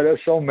 yeah, there's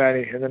so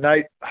many. And the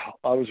night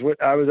I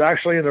was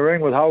actually in the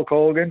ring with Hulk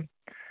Hogan,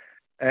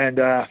 and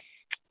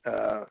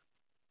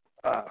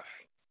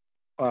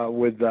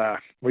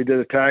we did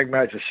a tag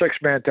match, a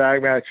 6-man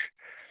tag match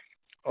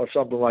or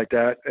something like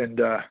that.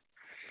 And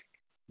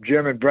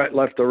Jim and Brett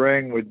left the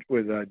ring with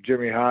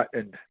Jimmy Hart,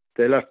 and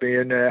they left me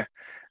in there,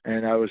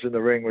 and I was in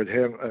the ring with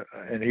him,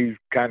 and he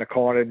kind of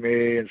cornered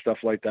me and stuff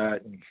like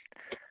that. And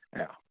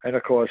and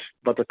of course,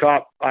 but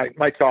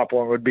my top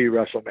one would be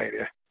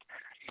WrestleMania.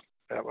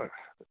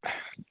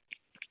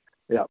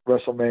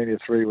 WrestleMania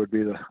 3 would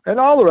be and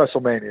all the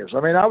WrestleManias.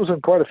 I mean, I was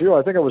in quite a few.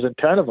 I think I was in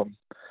 10 of them.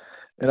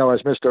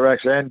 As Mr.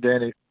 X and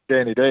Danny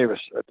Davis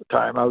at the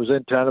time. I was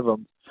in 10 of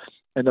them,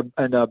 and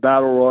the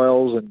Battle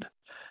Royals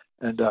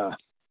and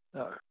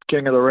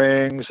King of the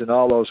Rings and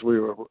all those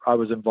I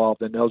was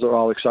involved in. Those are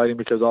all exciting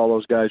because all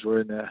those guys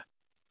were in there.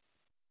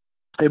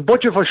 And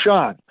Butcher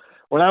Vachon,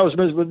 when I was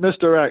with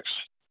Mr. X,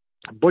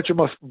 Butcher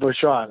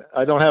Vachon,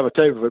 I don't have a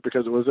tape of it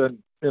because it was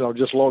in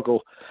just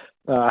local.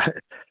 God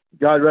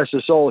rest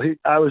his soul.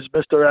 I was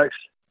Mr. X,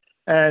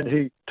 and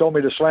he told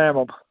me to slam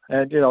him,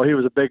 and he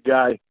was a big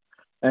guy,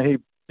 and he.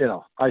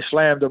 I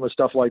slammed him and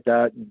stuff like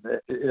that. And,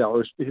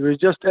 he was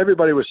just,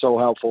 everybody was so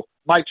helpful.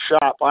 Mike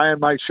Sharp, Iron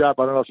Mike Sharp,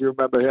 I don't know if you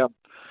remember him.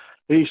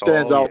 He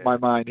stands out in my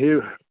mind. He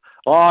used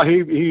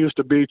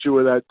to beat you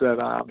with that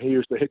arm. He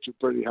used to hit you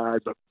pretty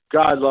hard, but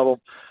God love him.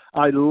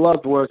 I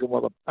loved working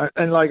with him.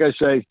 And like I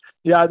say,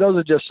 yeah, those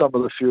are just some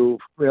of the few,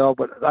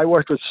 but I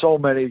worked with so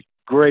many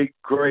great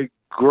guys,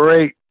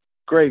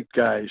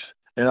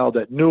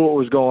 that knew what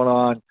was going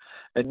on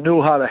and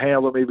knew how to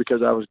handle me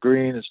because I was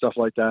green and stuff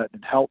like that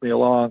and helped me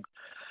along.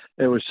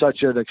 It was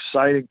such an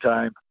exciting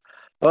time.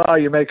 Oh,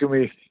 you're making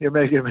me a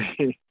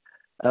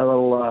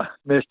little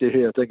misty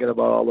here thinking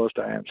about all those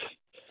times.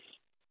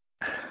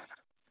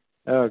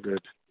 Oh, good.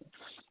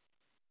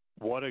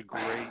 What a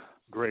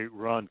great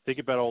run. Think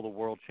about all the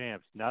world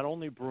champs. Not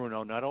only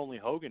Bruno, not only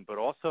Hogan, but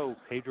also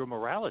Pedro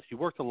Morales. You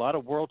worked a lot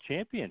of world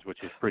champions,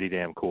 which is pretty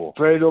damn cool.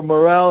 Pedro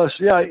Morales.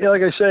 Yeah,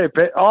 like I say,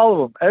 all of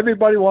them.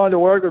 Everybody wanted to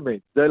work with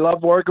me. They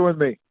loved working with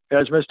me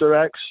as Mr.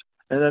 X.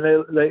 And then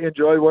they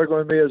enjoyed working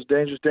with me as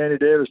Dangerous Danny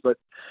Davis. But,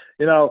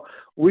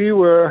 we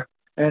were,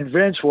 and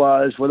Vince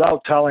was,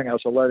 without telling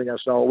us or letting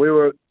us know, we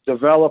were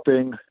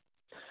developing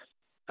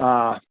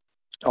or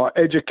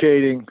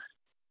educating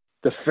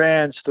the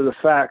fans to the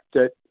fact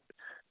that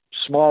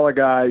smaller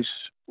guys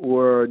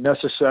were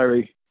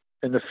necessary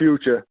in the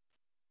future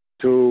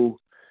to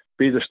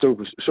be the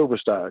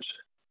superstars.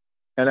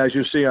 And as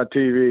you see on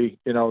TV,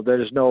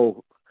 there's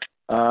no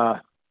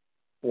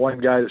one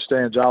guy that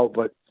stands out,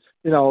 but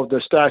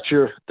the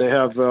stature, they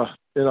have,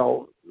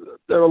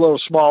 they're a little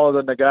smaller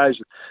than the guys.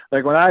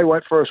 Like when I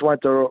first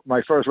went to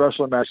my first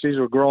wrestling match, these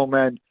were grown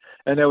men,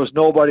 and there was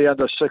nobody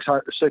under 6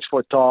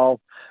 foot tall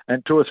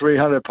and 200 or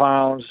 300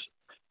 pounds.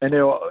 And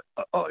they were,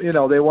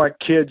 they weren't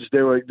kids.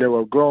 They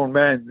were grown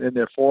men in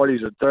their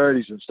 40s and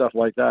 30s and stuff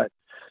like that.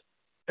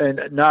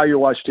 And now you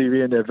watch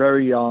TV and they're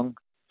very young,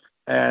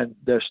 and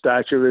their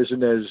stature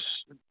isn't as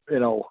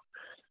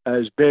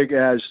big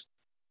as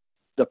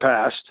the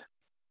past.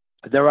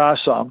 There are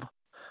some,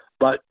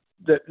 but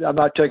I'm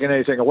not taking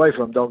anything away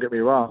from them, don't get me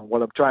wrong.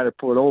 What I'm trying to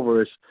put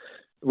over is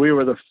we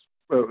were the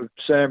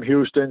Sam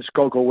Houston's,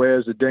 Coco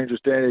Ware's, the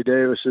Dangerous Danny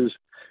Davis's.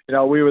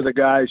 We were the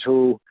guys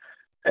who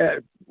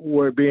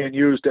were being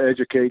used to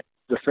educate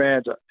the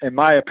fans, in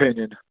my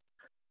opinion,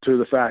 to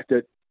the fact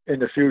that in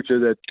the future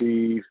that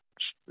the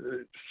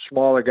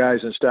smaller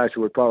guys in stature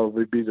would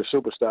probably be the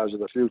superstars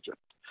of the future.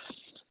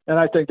 And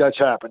I think that's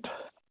happened.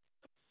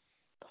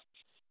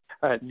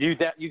 You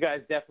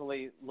guys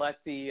definitely let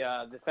the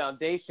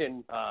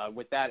foundation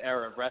with that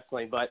era of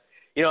wrestling. But,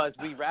 as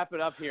we wrap it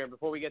up here,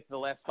 before we get to the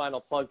last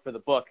final plug for the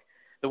book,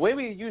 the way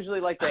we usually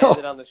like to end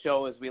it on the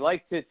show is we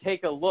like to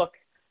take a look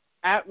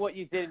at what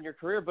you did in your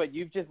career, but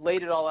you've just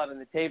laid it all out on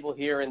the table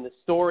here, and the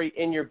story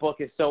in your book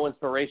is so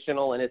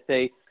inspirational, and it's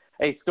a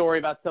story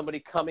about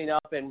somebody coming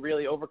up and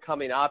really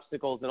overcoming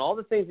obstacles, and all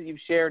the things that you've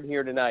shared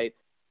here tonight,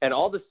 and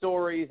all the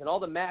stories and all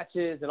the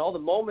matches and all the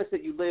moments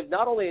that you lived,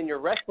 not only in your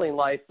wrestling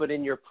life, but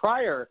in your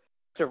prior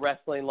to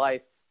wrestling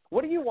life.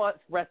 What do you want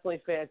wrestling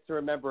fans to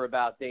remember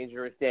about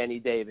Dangerous Danny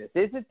Davis?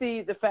 Is it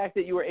the fact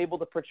that you were able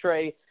to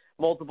portray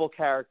multiple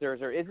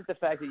characters, or is it the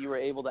fact that you were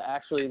able to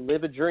actually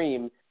live a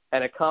dream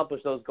and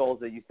accomplish those goals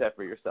that you set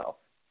for yourself?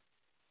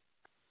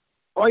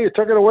 Oh, you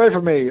took it away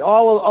from me.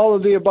 All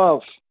of the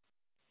above.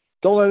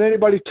 Don't let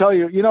anybody tell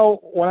you. You know,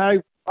 when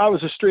I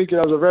was a street kid,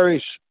 I was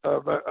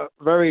a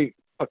very,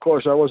 of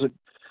course, I wasn't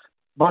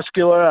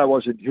muscular. I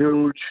wasn't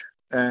huge.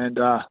 And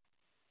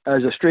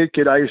as a street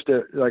kid, I used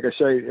to, like I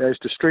say, I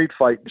used to street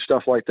fight and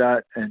stuff like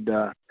that. And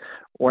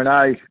when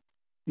I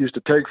used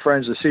to take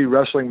friends to see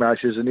wrestling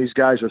matches, and these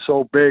guys were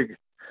so big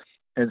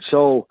and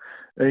so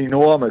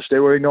enormous. They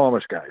were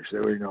enormous guys.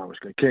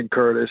 King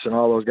Curtis and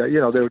all those guys.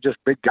 You know, they were just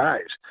big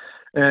guys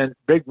and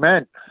big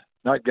men,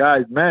 not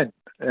guys, men.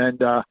 And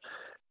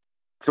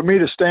for me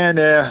to stand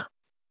there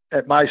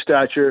at my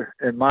stature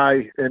and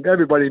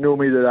everybody knew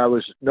me that I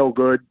was no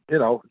good, you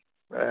know,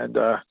 and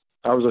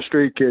I was a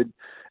street kid,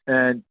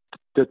 and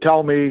to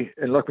tell me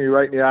and look me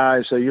right in the eye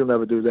and say, "You'll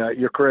never do that.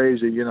 You're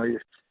crazy. You know, you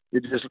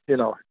just, you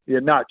know,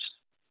 you're nuts.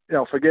 You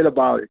know, forget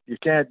about it. You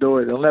can't do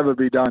it. It'll never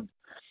be done."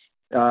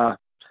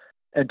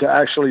 And to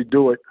actually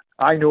do it,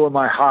 I knew in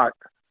my heart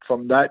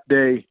from that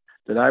day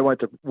that I went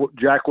to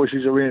Jack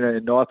Wishy's Arena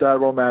in North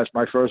Attleboro, Mass,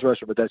 my first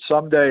wrestling, but that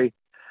someday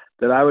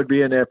that I would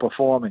be in there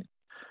performing.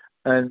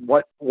 And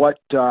what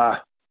character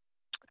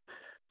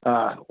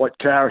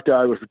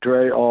I would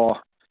portray, or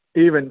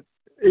even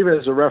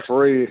as a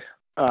referee,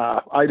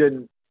 I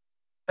didn't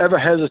ever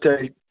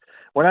hesitate.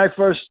 When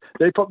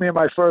they put me in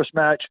my first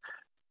match,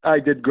 I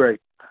did great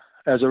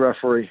as a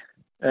referee,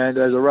 and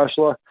as a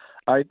wrestler,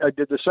 I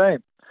did the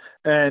same.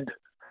 And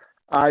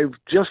I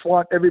just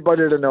want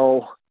everybody to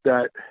know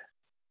that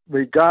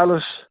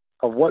regardless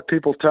of what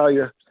people tell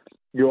you,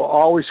 you're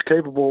always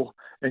capable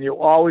and you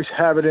always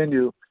have it in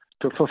you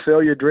to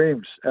fulfill your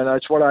dreams. And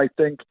that's what I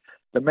think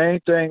the main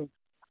thing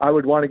I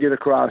would want to get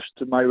across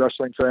to my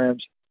wrestling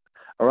fans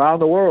around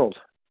the world,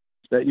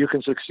 that you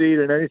can succeed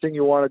in anything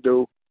you want to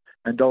do,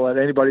 and don't let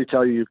anybody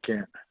tell you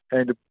can't.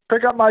 And to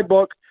pick up my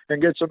book and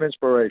get some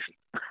inspiration.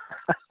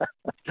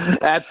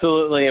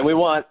 Absolutely. And we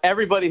want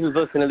everybody who's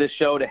listening to this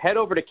show to head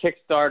over to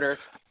Kickstarter.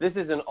 This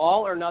is an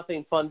all or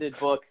nothing funded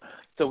book,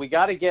 so we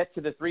got to get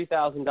to the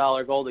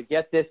 $3,000 goal to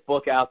get this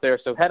book out there.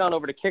 So head on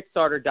over to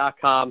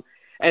Kickstarter.com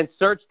and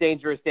search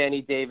Dangerous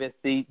Danny Davis,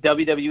 the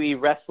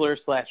WWE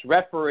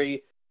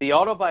wrestler/referee, the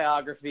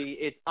autobiography.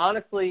 It's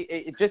honestly,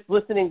 just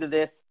listening to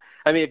this,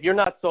 I mean, if you're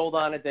not sold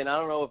on it, then I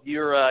don't know if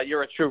you're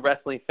a true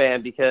wrestling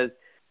fan, because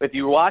if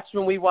you watched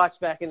when we watched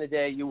back in the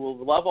day, you will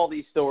love all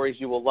these stories.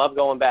 You will love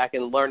going back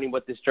and learning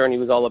what this journey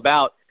was all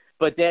about.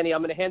 But, Danny,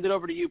 I'm going to hand it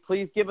over to you.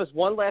 Please give us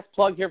one last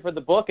plug here for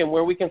the book and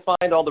where we can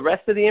find all the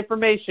rest of the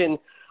information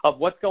of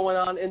what's going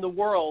on in the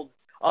world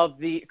of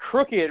the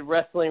crooked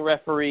wrestling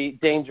referee,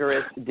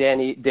 Dangerous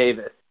Danny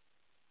Davis.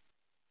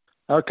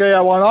 Okay, I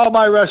want all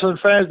my wrestling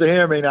fans to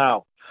hear me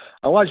now.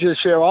 I want you to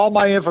share all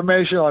my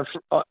information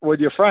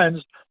with your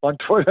friends on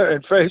Twitter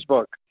and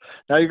Facebook.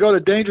 Now, you go to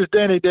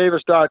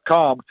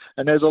DangerousDannyDavis.com,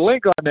 and there's a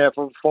link on there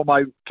for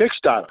my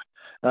Kickstarter.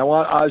 And I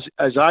want,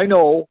 as I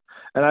know,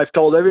 and I've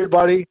told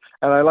everybody,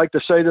 and I like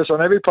to say this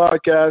on every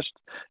podcast,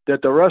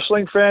 that the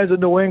wrestling fans in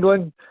New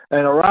England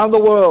and around the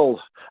world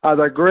are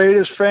the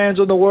greatest fans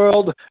in the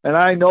world, and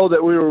I know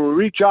that we will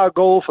reach our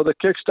goal for the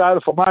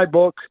Kickstarter for my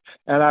book,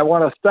 and I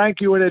want to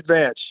thank you in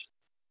advance.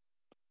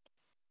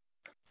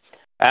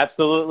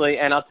 Absolutely,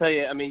 and I'll tell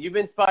you, I mean, you've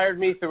inspired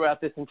me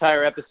throughout this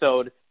entire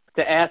episode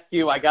to ask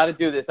you. I got to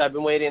do this. I've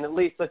been waiting at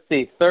least,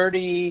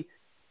 32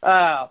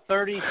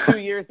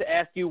 years to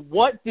ask you,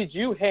 what did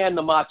you hand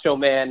the Macho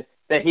Man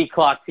that he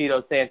clocked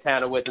Tito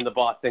Santana with in the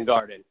Boston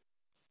Garden?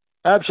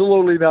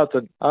 Absolutely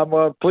nothing. I'm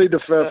going to plead the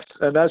fifth,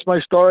 and that's my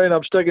story, and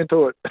I'm sticking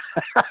to it.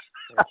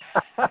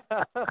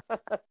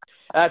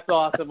 That's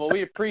awesome. Well,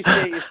 we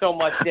appreciate you so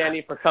much,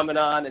 Danny, for coming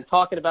on and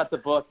talking about the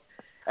book.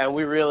 And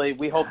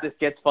we hope this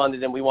gets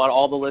funded, and we want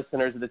all the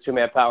listeners of the Two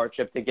Man Power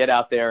Trip to get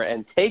out there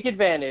and take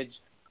advantage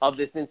of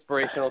this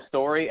inspirational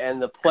story.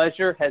 And the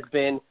pleasure has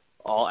been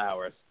all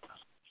ours.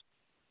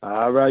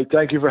 All right.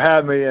 Thank you for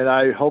having me, and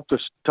I hope to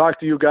talk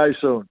to you guys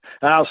soon.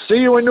 And I'll see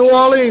you in New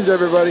Orleans,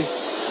 everybody.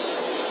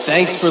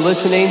 Thanks for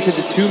listening to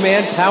the Two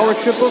Man Power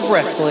Trip of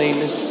Wrestling.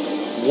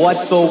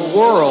 What the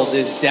world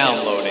is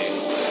downloading.